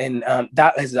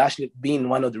that has actually been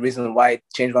one of the reasons why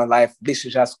Change One Life, this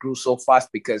just grew so fast,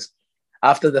 because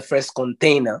after the first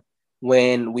container,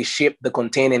 when we shipped the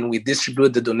container and we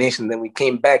distributed the donation, then we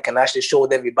came back and actually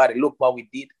showed everybody, look what we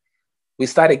did. We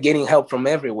started getting help from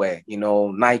everywhere,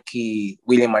 Nike,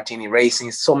 William Martini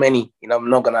Racing, so many, I'm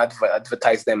not going to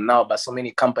advertise them now, but so many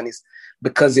companies,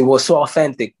 because it was so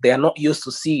authentic. They are not used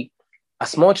to see a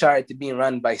small charity being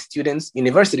run by students,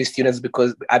 university students,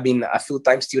 because I've been a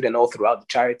full-time student all throughout the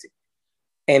charity.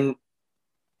 And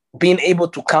being able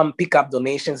to come pick up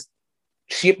donations,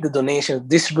 ship the donations,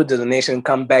 distribute the donation,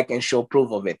 come back and show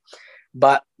proof of it.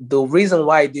 But the reason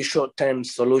why these short-term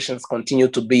solutions continue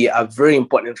to be a very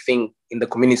important thing in the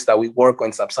communities that we work on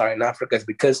in Sub-Saharan Africa is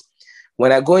because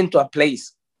when I go into a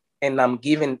place and I'm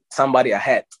giving somebody a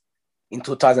hat in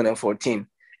 2014,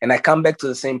 and I come back to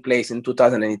the same place in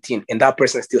 2018, and that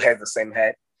person still has the same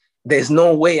hat, there's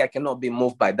no way I cannot be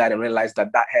moved by that and realize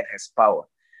that that hat has power.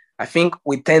 I think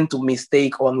we tend to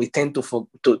mistake, or we tend to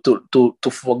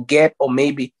forget, or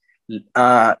maybe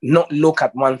not look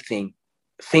at one thing.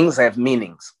 Things have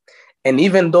meanings. And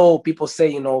even though people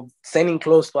say, sending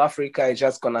clothes to Africa is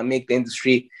just going to make the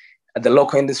industry, the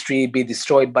local industry, be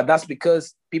destroyed. But that's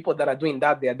because people that are doing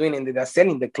that, they're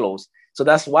selling the clothes. So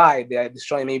that's why they are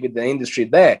destroying maybe the industry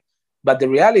there. But the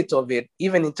reality of it,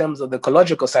 even in terms of the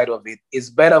ecological side of it,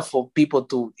 is better for people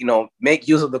to, make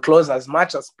use of the clothes as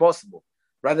much as possible,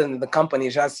 rather than the company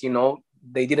just,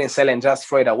 they didn't sell and just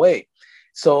throw it away.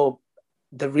 So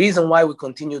the reason why we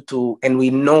continue to, and we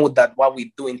know that what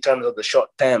we do in terms of the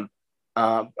short-term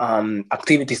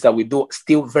activities that we do,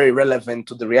 still very relevant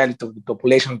to the reality of the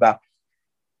population, that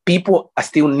people are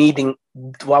still needing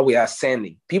what we are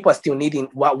sending. People are still needing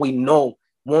what we know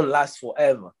won't last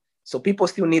forever. So people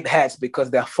still need hats because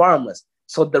they're farmers.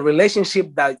 So the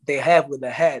relationship that they have with the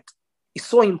hat is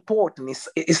so important.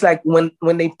 It's like when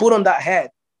they put on that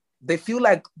hat, they feel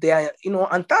like they are,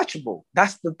 untouchable.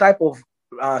 That's the type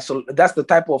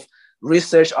of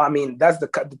research. I mean, that's the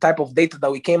type of data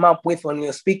that we came up with when we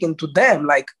were speaking to them.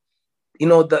 Like,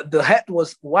 the hat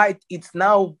was white. It's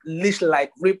now literally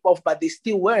like rip off, but they're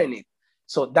still wearing it.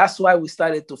 So that's why we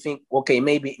started to think, okay,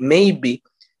 maybe,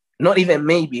 not even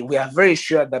maybe, we are very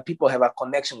sure that people have a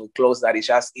connection with clothes that is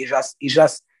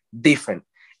just different.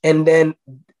 And then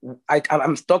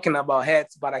I'm talking about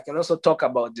hats, but I can also talk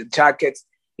about the jackets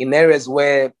in areas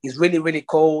where it's really, really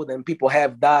cold and people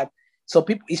have that. So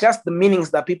it's just the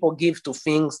meanings that people give to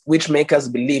things which make us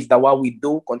believe that what we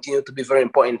do continue to be very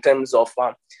important in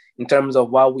terms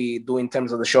of what we do in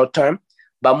terms of the short term.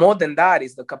 But more than that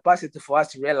is the capacity for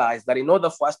us to realize that in order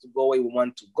for us to go where we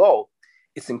want to go,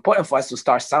 it's important for us to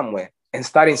start somewhere. And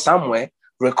starting somewhere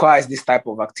requires this type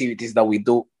of activities that we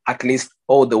do, at least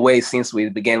all the way since we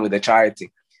began with the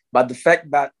charity. But the fact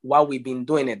that while we've been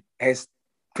doing it has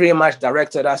pretty much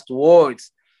directed us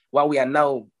towards what we are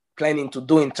now planning to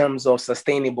do in terms of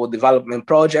sustainable development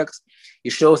projects, it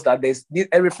shows that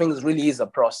everything really is a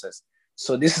process.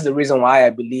 So this is the reason why I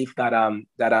believe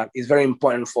that it's very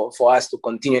important for us to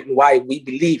continue, and why we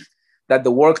believe that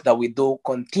the work that we do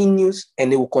continues,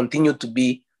 and it will continue to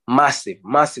be massive,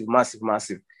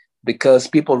 because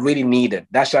people really need it.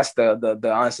 That's just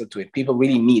the answer to it. People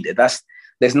really need it.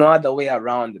 There's no other way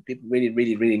around it. People really,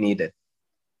 really, really need it.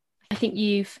 I think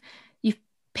you've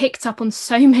picked up on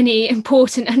so many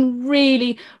important and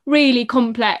really, really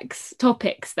complex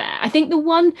topics there. I think the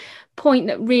one point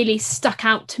that really stuck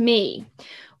out to me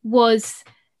was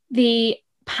the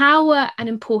power and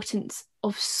importance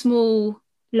of small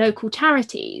local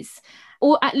charities,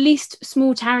 or at least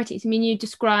small charities. I mean, you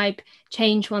describe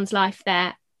Change One's Life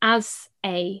there as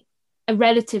a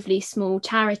relatively small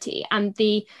charity, and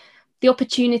the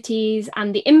opportunities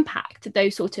and the impact that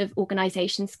those sort of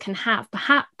organisations can have,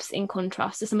 perhaps in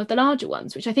contrast to some of the larger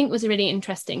ones, which I think was a really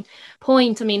interesting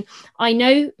point. I mean, I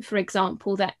know, for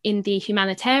example, that in the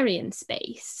humanitarian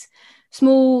space,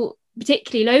 small,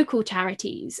 particularly local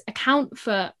charities account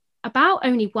for about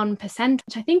only 1%,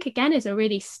 which I think, again, is a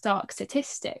really stark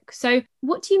statistic. So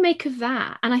what do you make of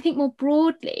that? And I think more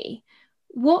broadly,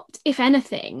 what, if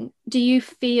anything, do you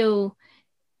feel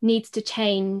needs to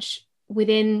change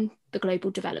within the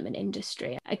global development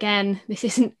industry? Again, this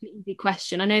isn't an easy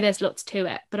question. I know there's lots to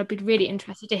it, but I'd be really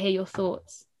interested to hear your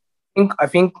thoughts. I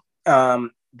think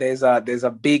there's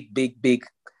a big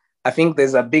I think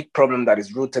there's a big problem that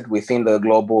is rooted within the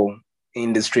global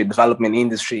development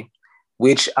industry,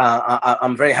 which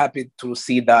I'm very happy to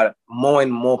see that more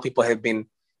and more people have been,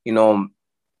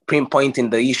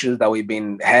 pinpointing the issues that we've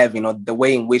been having, the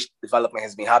way in which development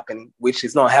has been happening, which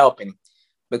is not helping.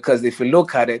 Because if you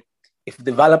look at it, if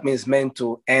development is meant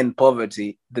to end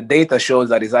poverty, the data shows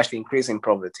that it's actually increasing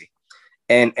poverty.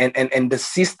 And the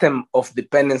system of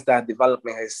dependence that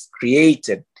development has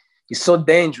created is so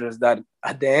dangerous that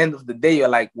at the end of the day, you're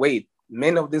like, wait,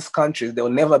 many of these countries, they'll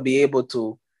never be able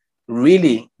to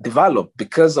really develop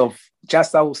because of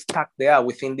just how stuck they are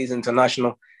within this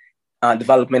international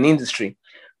development industry.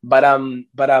 But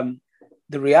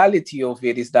the reality of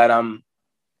it is that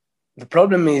the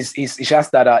problem is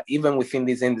just that even within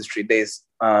this industry, there's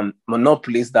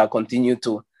monopolies that continue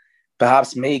to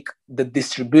perhaps make the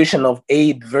distribution of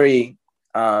aid very,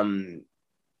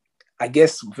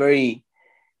 very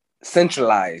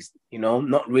centralized,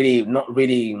 not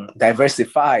really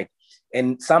diversified.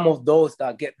 And some of those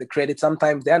that get the credit,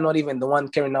 sometimes they're not even the one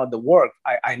carrying out the work.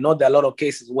 I know there are a lot of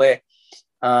cases where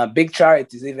big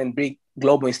charities, even big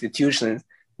global institutions,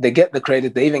 they get the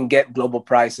credit, they even get global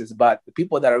prizes, but the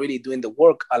people that are really doing the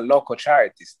work are local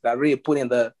charities that are really putting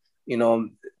the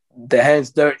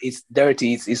hands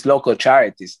dirty. It's local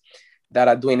charities that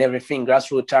are doing everything,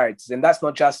 grassroots charities. And that's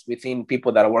not just within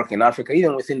people that are working in Africa,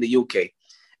 even within the UK.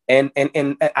 And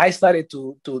I started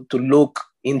to look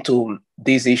into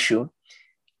this issue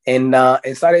and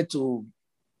started to,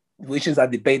 which is a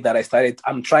debate that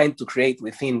I'm trying to create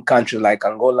within countries like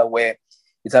Angola, where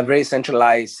it's a very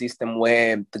centralized system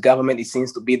where the government, it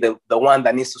seems to be the one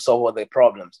that needs to solve all the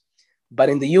problems. But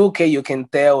in the UK, you can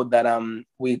tell that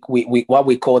we what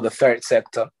we call the third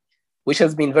sector, which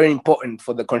has been very important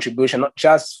for the contribution, not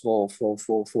just for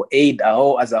aid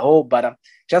as a whole, but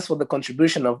just for the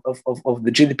contribution of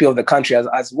the GDP of the country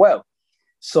as well.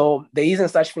 So there isn't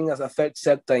such thing as a third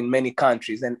sector in many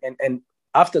countries. And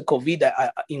after COVID,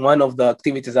 in one of the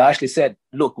activities, I actually said,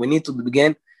 look, we need to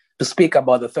begin to speak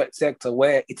about the third sector,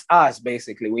 where it's us,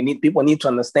 basically. People need to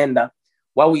understand that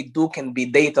what we do can be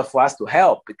data for us to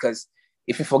help, because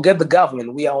If you forget the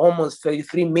government, we are almost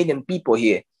 33 million people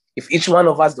here. If each one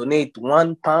of us donate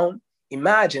 £1,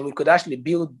 imagine we could actually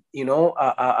build,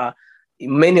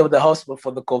 many of the hospitals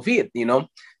for the COVID.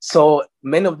 So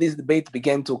many of these debates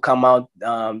began to come out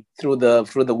through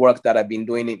the work that I've been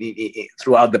doing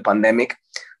throughout the pandemic.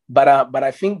 But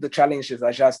I think the challenges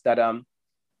are just that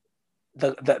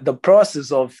the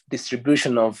process of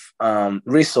distribution of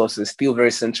resources is still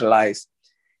very centralized,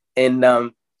 and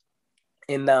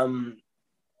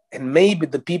maybe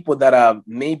the people that are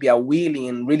willing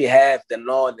and really have the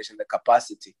knowledge and the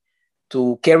capacity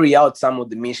to carry out some of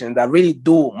the missions that really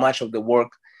do much of the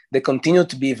work, they continue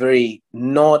to be very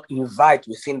not invited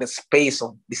within the space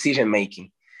of decision making.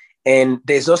 And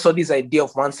there's also this idea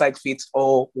of one size fits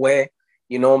all, where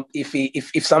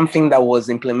if something that was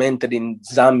implemented in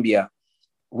Zambia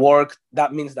worked,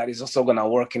 that means that it's also going to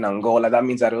work in Angola. That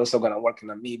means that it's also going to work in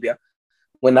Namibia.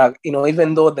 When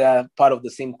even though they are part of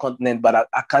the same continent, but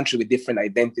a country with different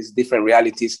identities, different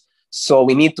realities. So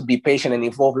we need to be patient and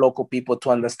involve local people to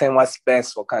understand what's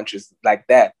best for countries like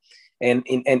that. And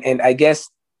I guess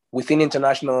within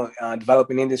international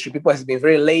development industry, people have been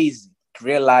very lazy to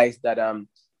realize that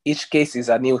each case is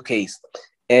a new case.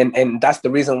 And that's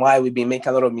the reason why we've been making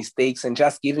a lot of mistakes and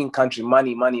just giving country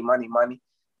money.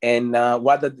 And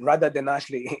rather than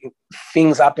actually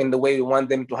things happen the way we want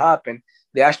them to happen,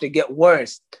 they actually get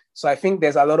worse. So I think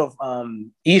there's a lot of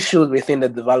issues within the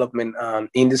development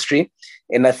industry.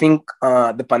 And I think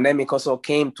the pandemic also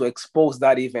came to expose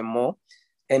that even more.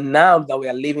 And now that we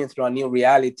are living through a new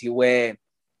reality where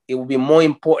it will be more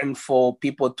important for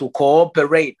people to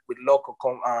cooperate with local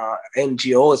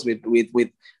NGOs, with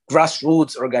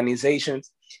grassroots organizations,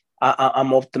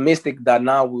 I'm optimistic that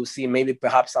now we'll see maybe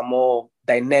perhaps a more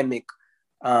dynamic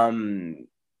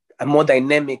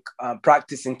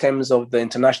practice in terms of the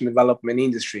international development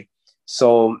industry.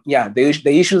 So yeah, the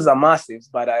issues are massive,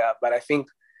 but I think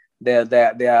they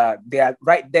are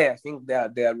right there. I think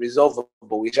they are resolvable.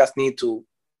 We just need to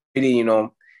really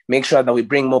make sure that we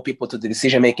bring more people to the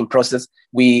decision making process.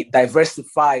 We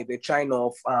diversify the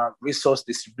channel of resource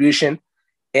distribution,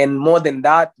 and more than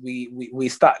that, we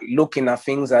start looking at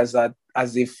things as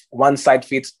if one size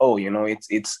fits all.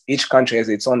 It's each country has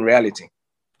its own reality.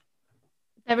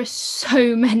 There are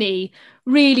so many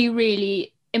really,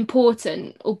 really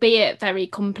important, albeit very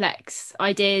complex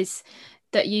ideas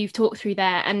that you've talked through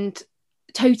there, and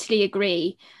totally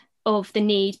agree of the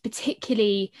need,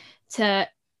 particularly to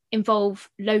involve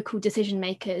local decision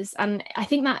makers. And I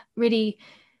think that really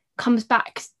comes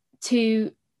back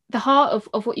to the heart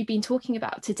of what you've been talking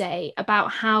about today,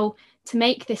 about how to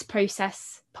make this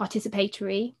process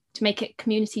participatory, to make it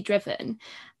community driven,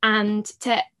 and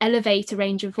to elevate a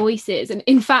range of voices. And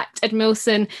in fact,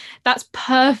 Edmilson, that's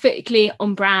perfectly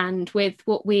on brand with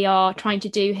what we are trying to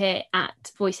do here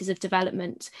at Voices of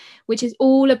Development, which is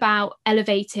all about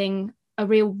elevating a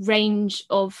real range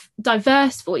of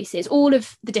diverse voices, all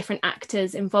of the different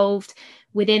actors involved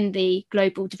within the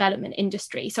global development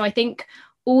industry. So I think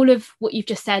all of what you've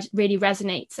just said really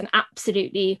resonates and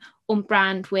absolutely on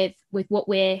brand with what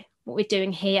we're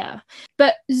doing here.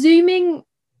 But zooming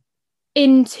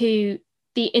into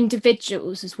the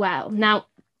individuals as well. Now,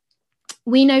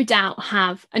 we no doubt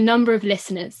have a number of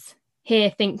listeners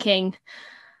here thinking,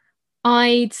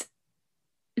 I'd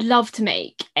love to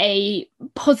make a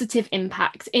positive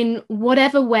impact in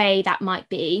whatever way that might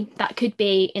be. That could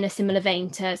be in a similar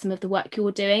vein to some of the work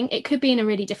you're doing. It could be in a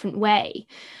really different way.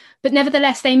 But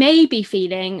nevertheless, they may be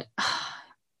feeling,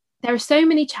 there are so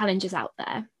many challenges out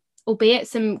there, albeit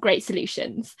some great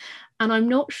solutions, and I'm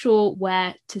not sure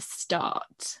where to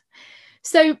start.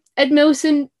 So,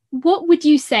 Edmilson, what would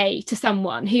you say to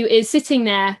someone who is sitting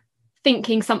there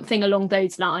thinking something along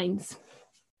those lines?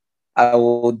 I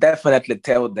will definitely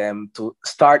tell them to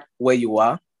start where you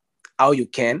are, how you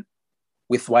can,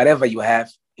 with whatever you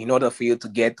have, in order for you to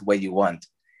get where you want.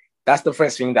 That's the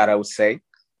first thing that I would say.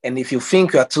 And if you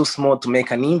think you are too small to make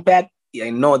an impact,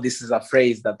 I know this is a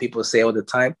phrase that people say all the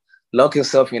time, lock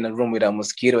yourself in a room with a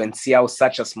mosquito and see how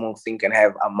such a small thing can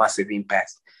have a massive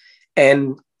impact.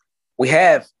 And we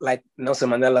have, like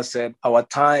Nelson Mandela said, our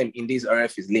time in this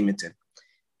earth is limited.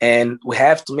 And we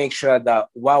have to make sure that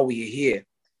while we're here,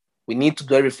 we need to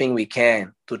do everything we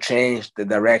can to change the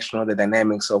direction or the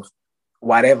dynamics of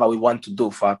whatever we want to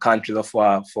do for our country or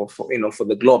for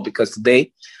the globe. Because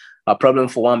today, a problem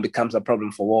for one becomes a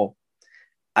problem for all.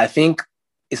 I think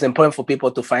it's important for people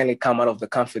to finally come out of the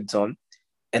comfort zone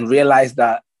and realize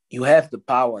that you have the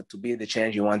power to be the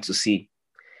change you want to see.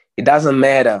 It doesn't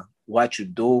matter what you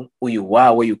do, who you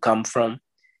are, where you come from.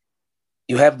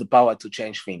 You have the power to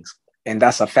change things. And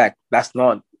that's a fact. That's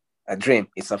not a dream.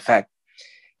 It's a fact.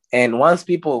 And once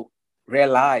people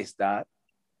realize that,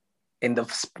 and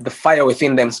the fire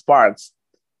within them sparks,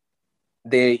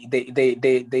 they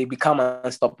become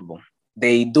unstoppable.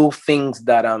 They do things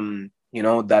that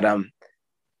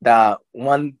that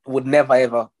one would never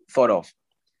ever thought of.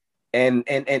 And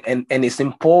it's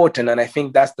important, and I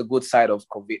think that's the good side of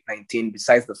COVID-19,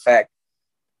 besides the fact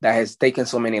that has taken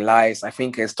so many lives. I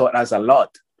think has taught us a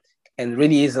lot, and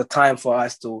really is a time for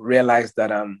us to realize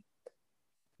that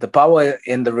the power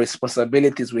and the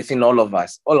responsibilities within all of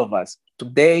us.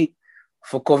 Today,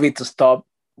 for COVID to stop,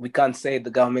 we can't say the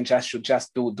government should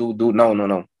just do.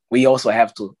 No. We also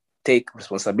have to take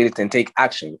responsibility and take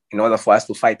action in order for us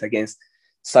to fight against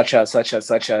such as the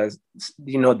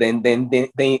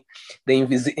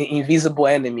invisible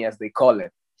enemy, as they call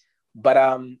it. But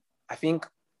I think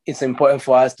it's important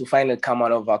for us to finally come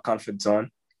out of our comfort zone,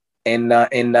 and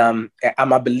I'm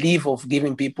a believer of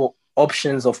giving people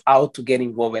options of how to get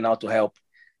involved and how to help.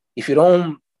 If you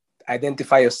don't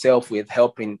identify yourself with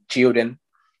helping children,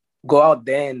 go out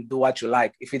there and do what you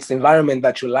like. If it's the environment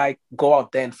that you like, go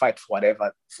out there and fight for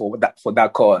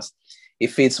that cause.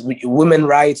 If it's women's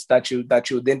rights that you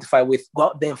identify with, go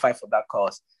out there and fight for that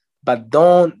cause. But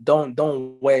don't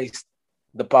waste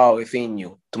the power within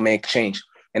you to make change.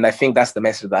 And I think that's the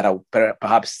message that I would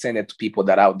perhaps send it to people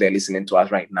that are out there listening to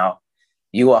us right now.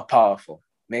 You are powerful.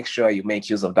 Make sure you make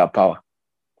use of that power.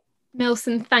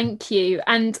 Milson, thank you.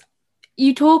 And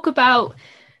you talk about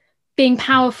being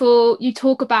powerful. You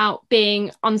talk about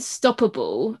being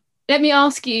unstoppable. Let me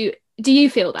ask you, do you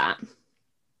feel that?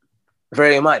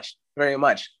 Very much. Very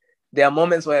much. There are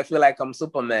moments where I feel like I'm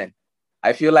Superman.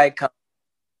 I feel like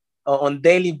on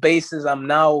daily basis, I'm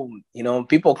now,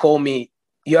 people call me,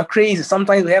 you're crazy.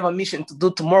 Sometimes we have a mission to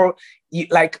do tomorrow. You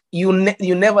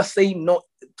never say no.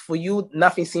 For you,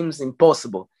 nothing seems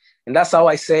impossible. And that's how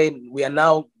I say we are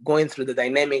now going through the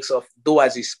dynamics of do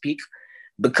as you speak,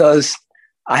 because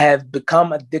I have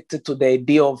become addicted to the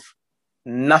idea of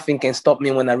nothing can stop me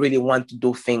when I really want to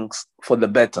do things for the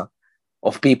better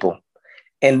of people.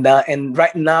 And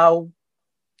right now,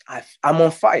 I'm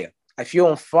on fire. I feel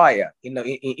on fire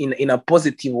in a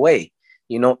positive way.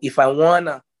 If I want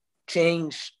to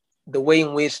change the way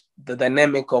in which the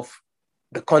dynamic of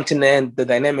the continent, the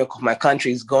dynamic of my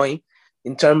country is going,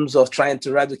 in terms of trying to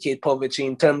eradicate poverty,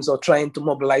 in terms of trying to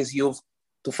mobilize youth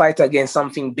to fight against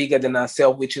something bigger than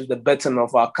ourselves, which is the betterment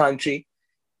of our country,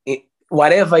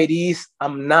 whatever it is,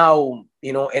 I'm now,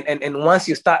 and once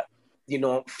you start,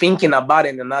 thinking about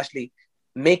it and actually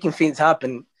making things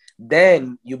happen,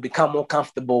 then you become more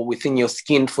comfortable within your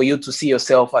skin for you to see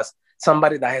yourself as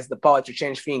somebody that has the power to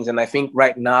change things. And I think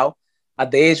right now, at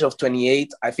the age of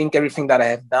 28, I think everything that I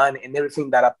have done and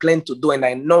everything that I plan to do and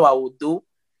I know I will do,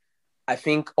 I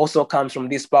think also comes from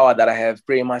this power that I have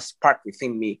pretty much sparked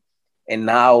within me. And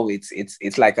now it's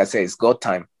like I said, it's go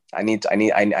time. I need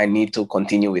to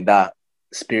continue with that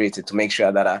spirit to make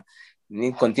sure that I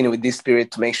need to continue with this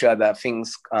spirit to make sure that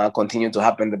things continue to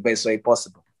happen the best way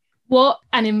possible. What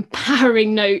an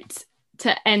empowering note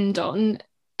to end on.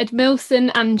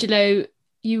 Edmilson Angelo,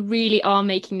 you really are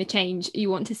making the change you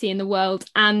want to see in the world.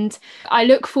 And I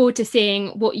look forward to seeing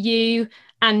what you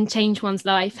and Change One's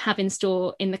Life have in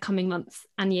store in the coming months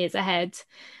and years ahead.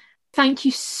 Thank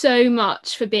you so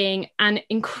much for being an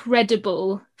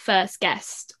incredible first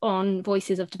guest on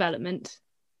Voices of Development.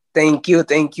 Thank you.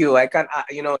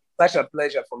 It's such a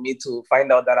pleasure for me to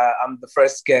find out that I'm the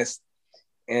first guest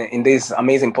in this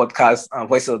amazing podcast,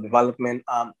 Voices of Development.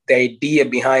 The idea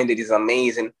behind it is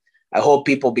amazing. I hope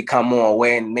people become more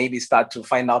aware and maybe start to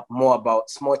find out more about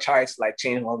small charities like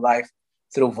Change One's Life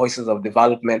through Voices of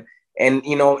Development. And,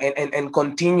 and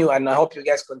continue. And I hope you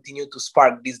guys continue to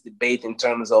spark this debate in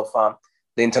terms of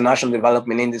the international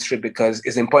development industry, because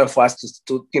it's important for us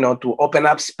to open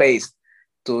up space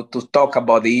to talk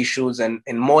about the issues and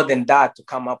more than that, to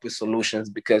come up with solutions,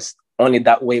 because only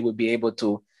that way we'll be able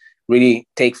to really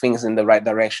take things in the right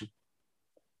direction.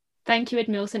 Thank you,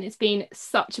 Edmilson. It's been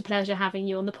such a pleasure having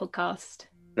you on the podcast.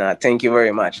 Thank you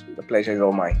very much. The pleasure is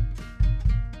all mine.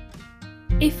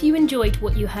 If you enjoyed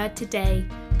what you heard today,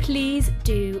 please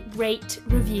do rate,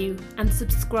 review, and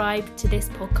subscribe to this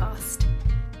podcast.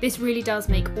 This really does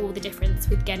make all the difference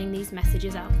with getting these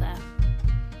messages out there.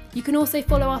 You can also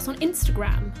follow us on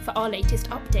Instagram for our latest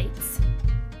updates.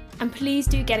 And please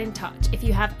do get in touch if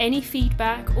you have any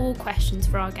feedback or questions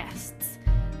for our guests.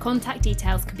 Contact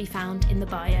details can be found in the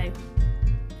bio.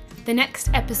 The next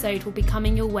episode will be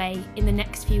coming your way in the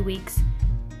next few weeks,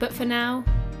 but for now,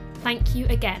 thank you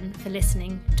again for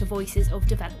listening to Voices of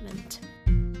Development.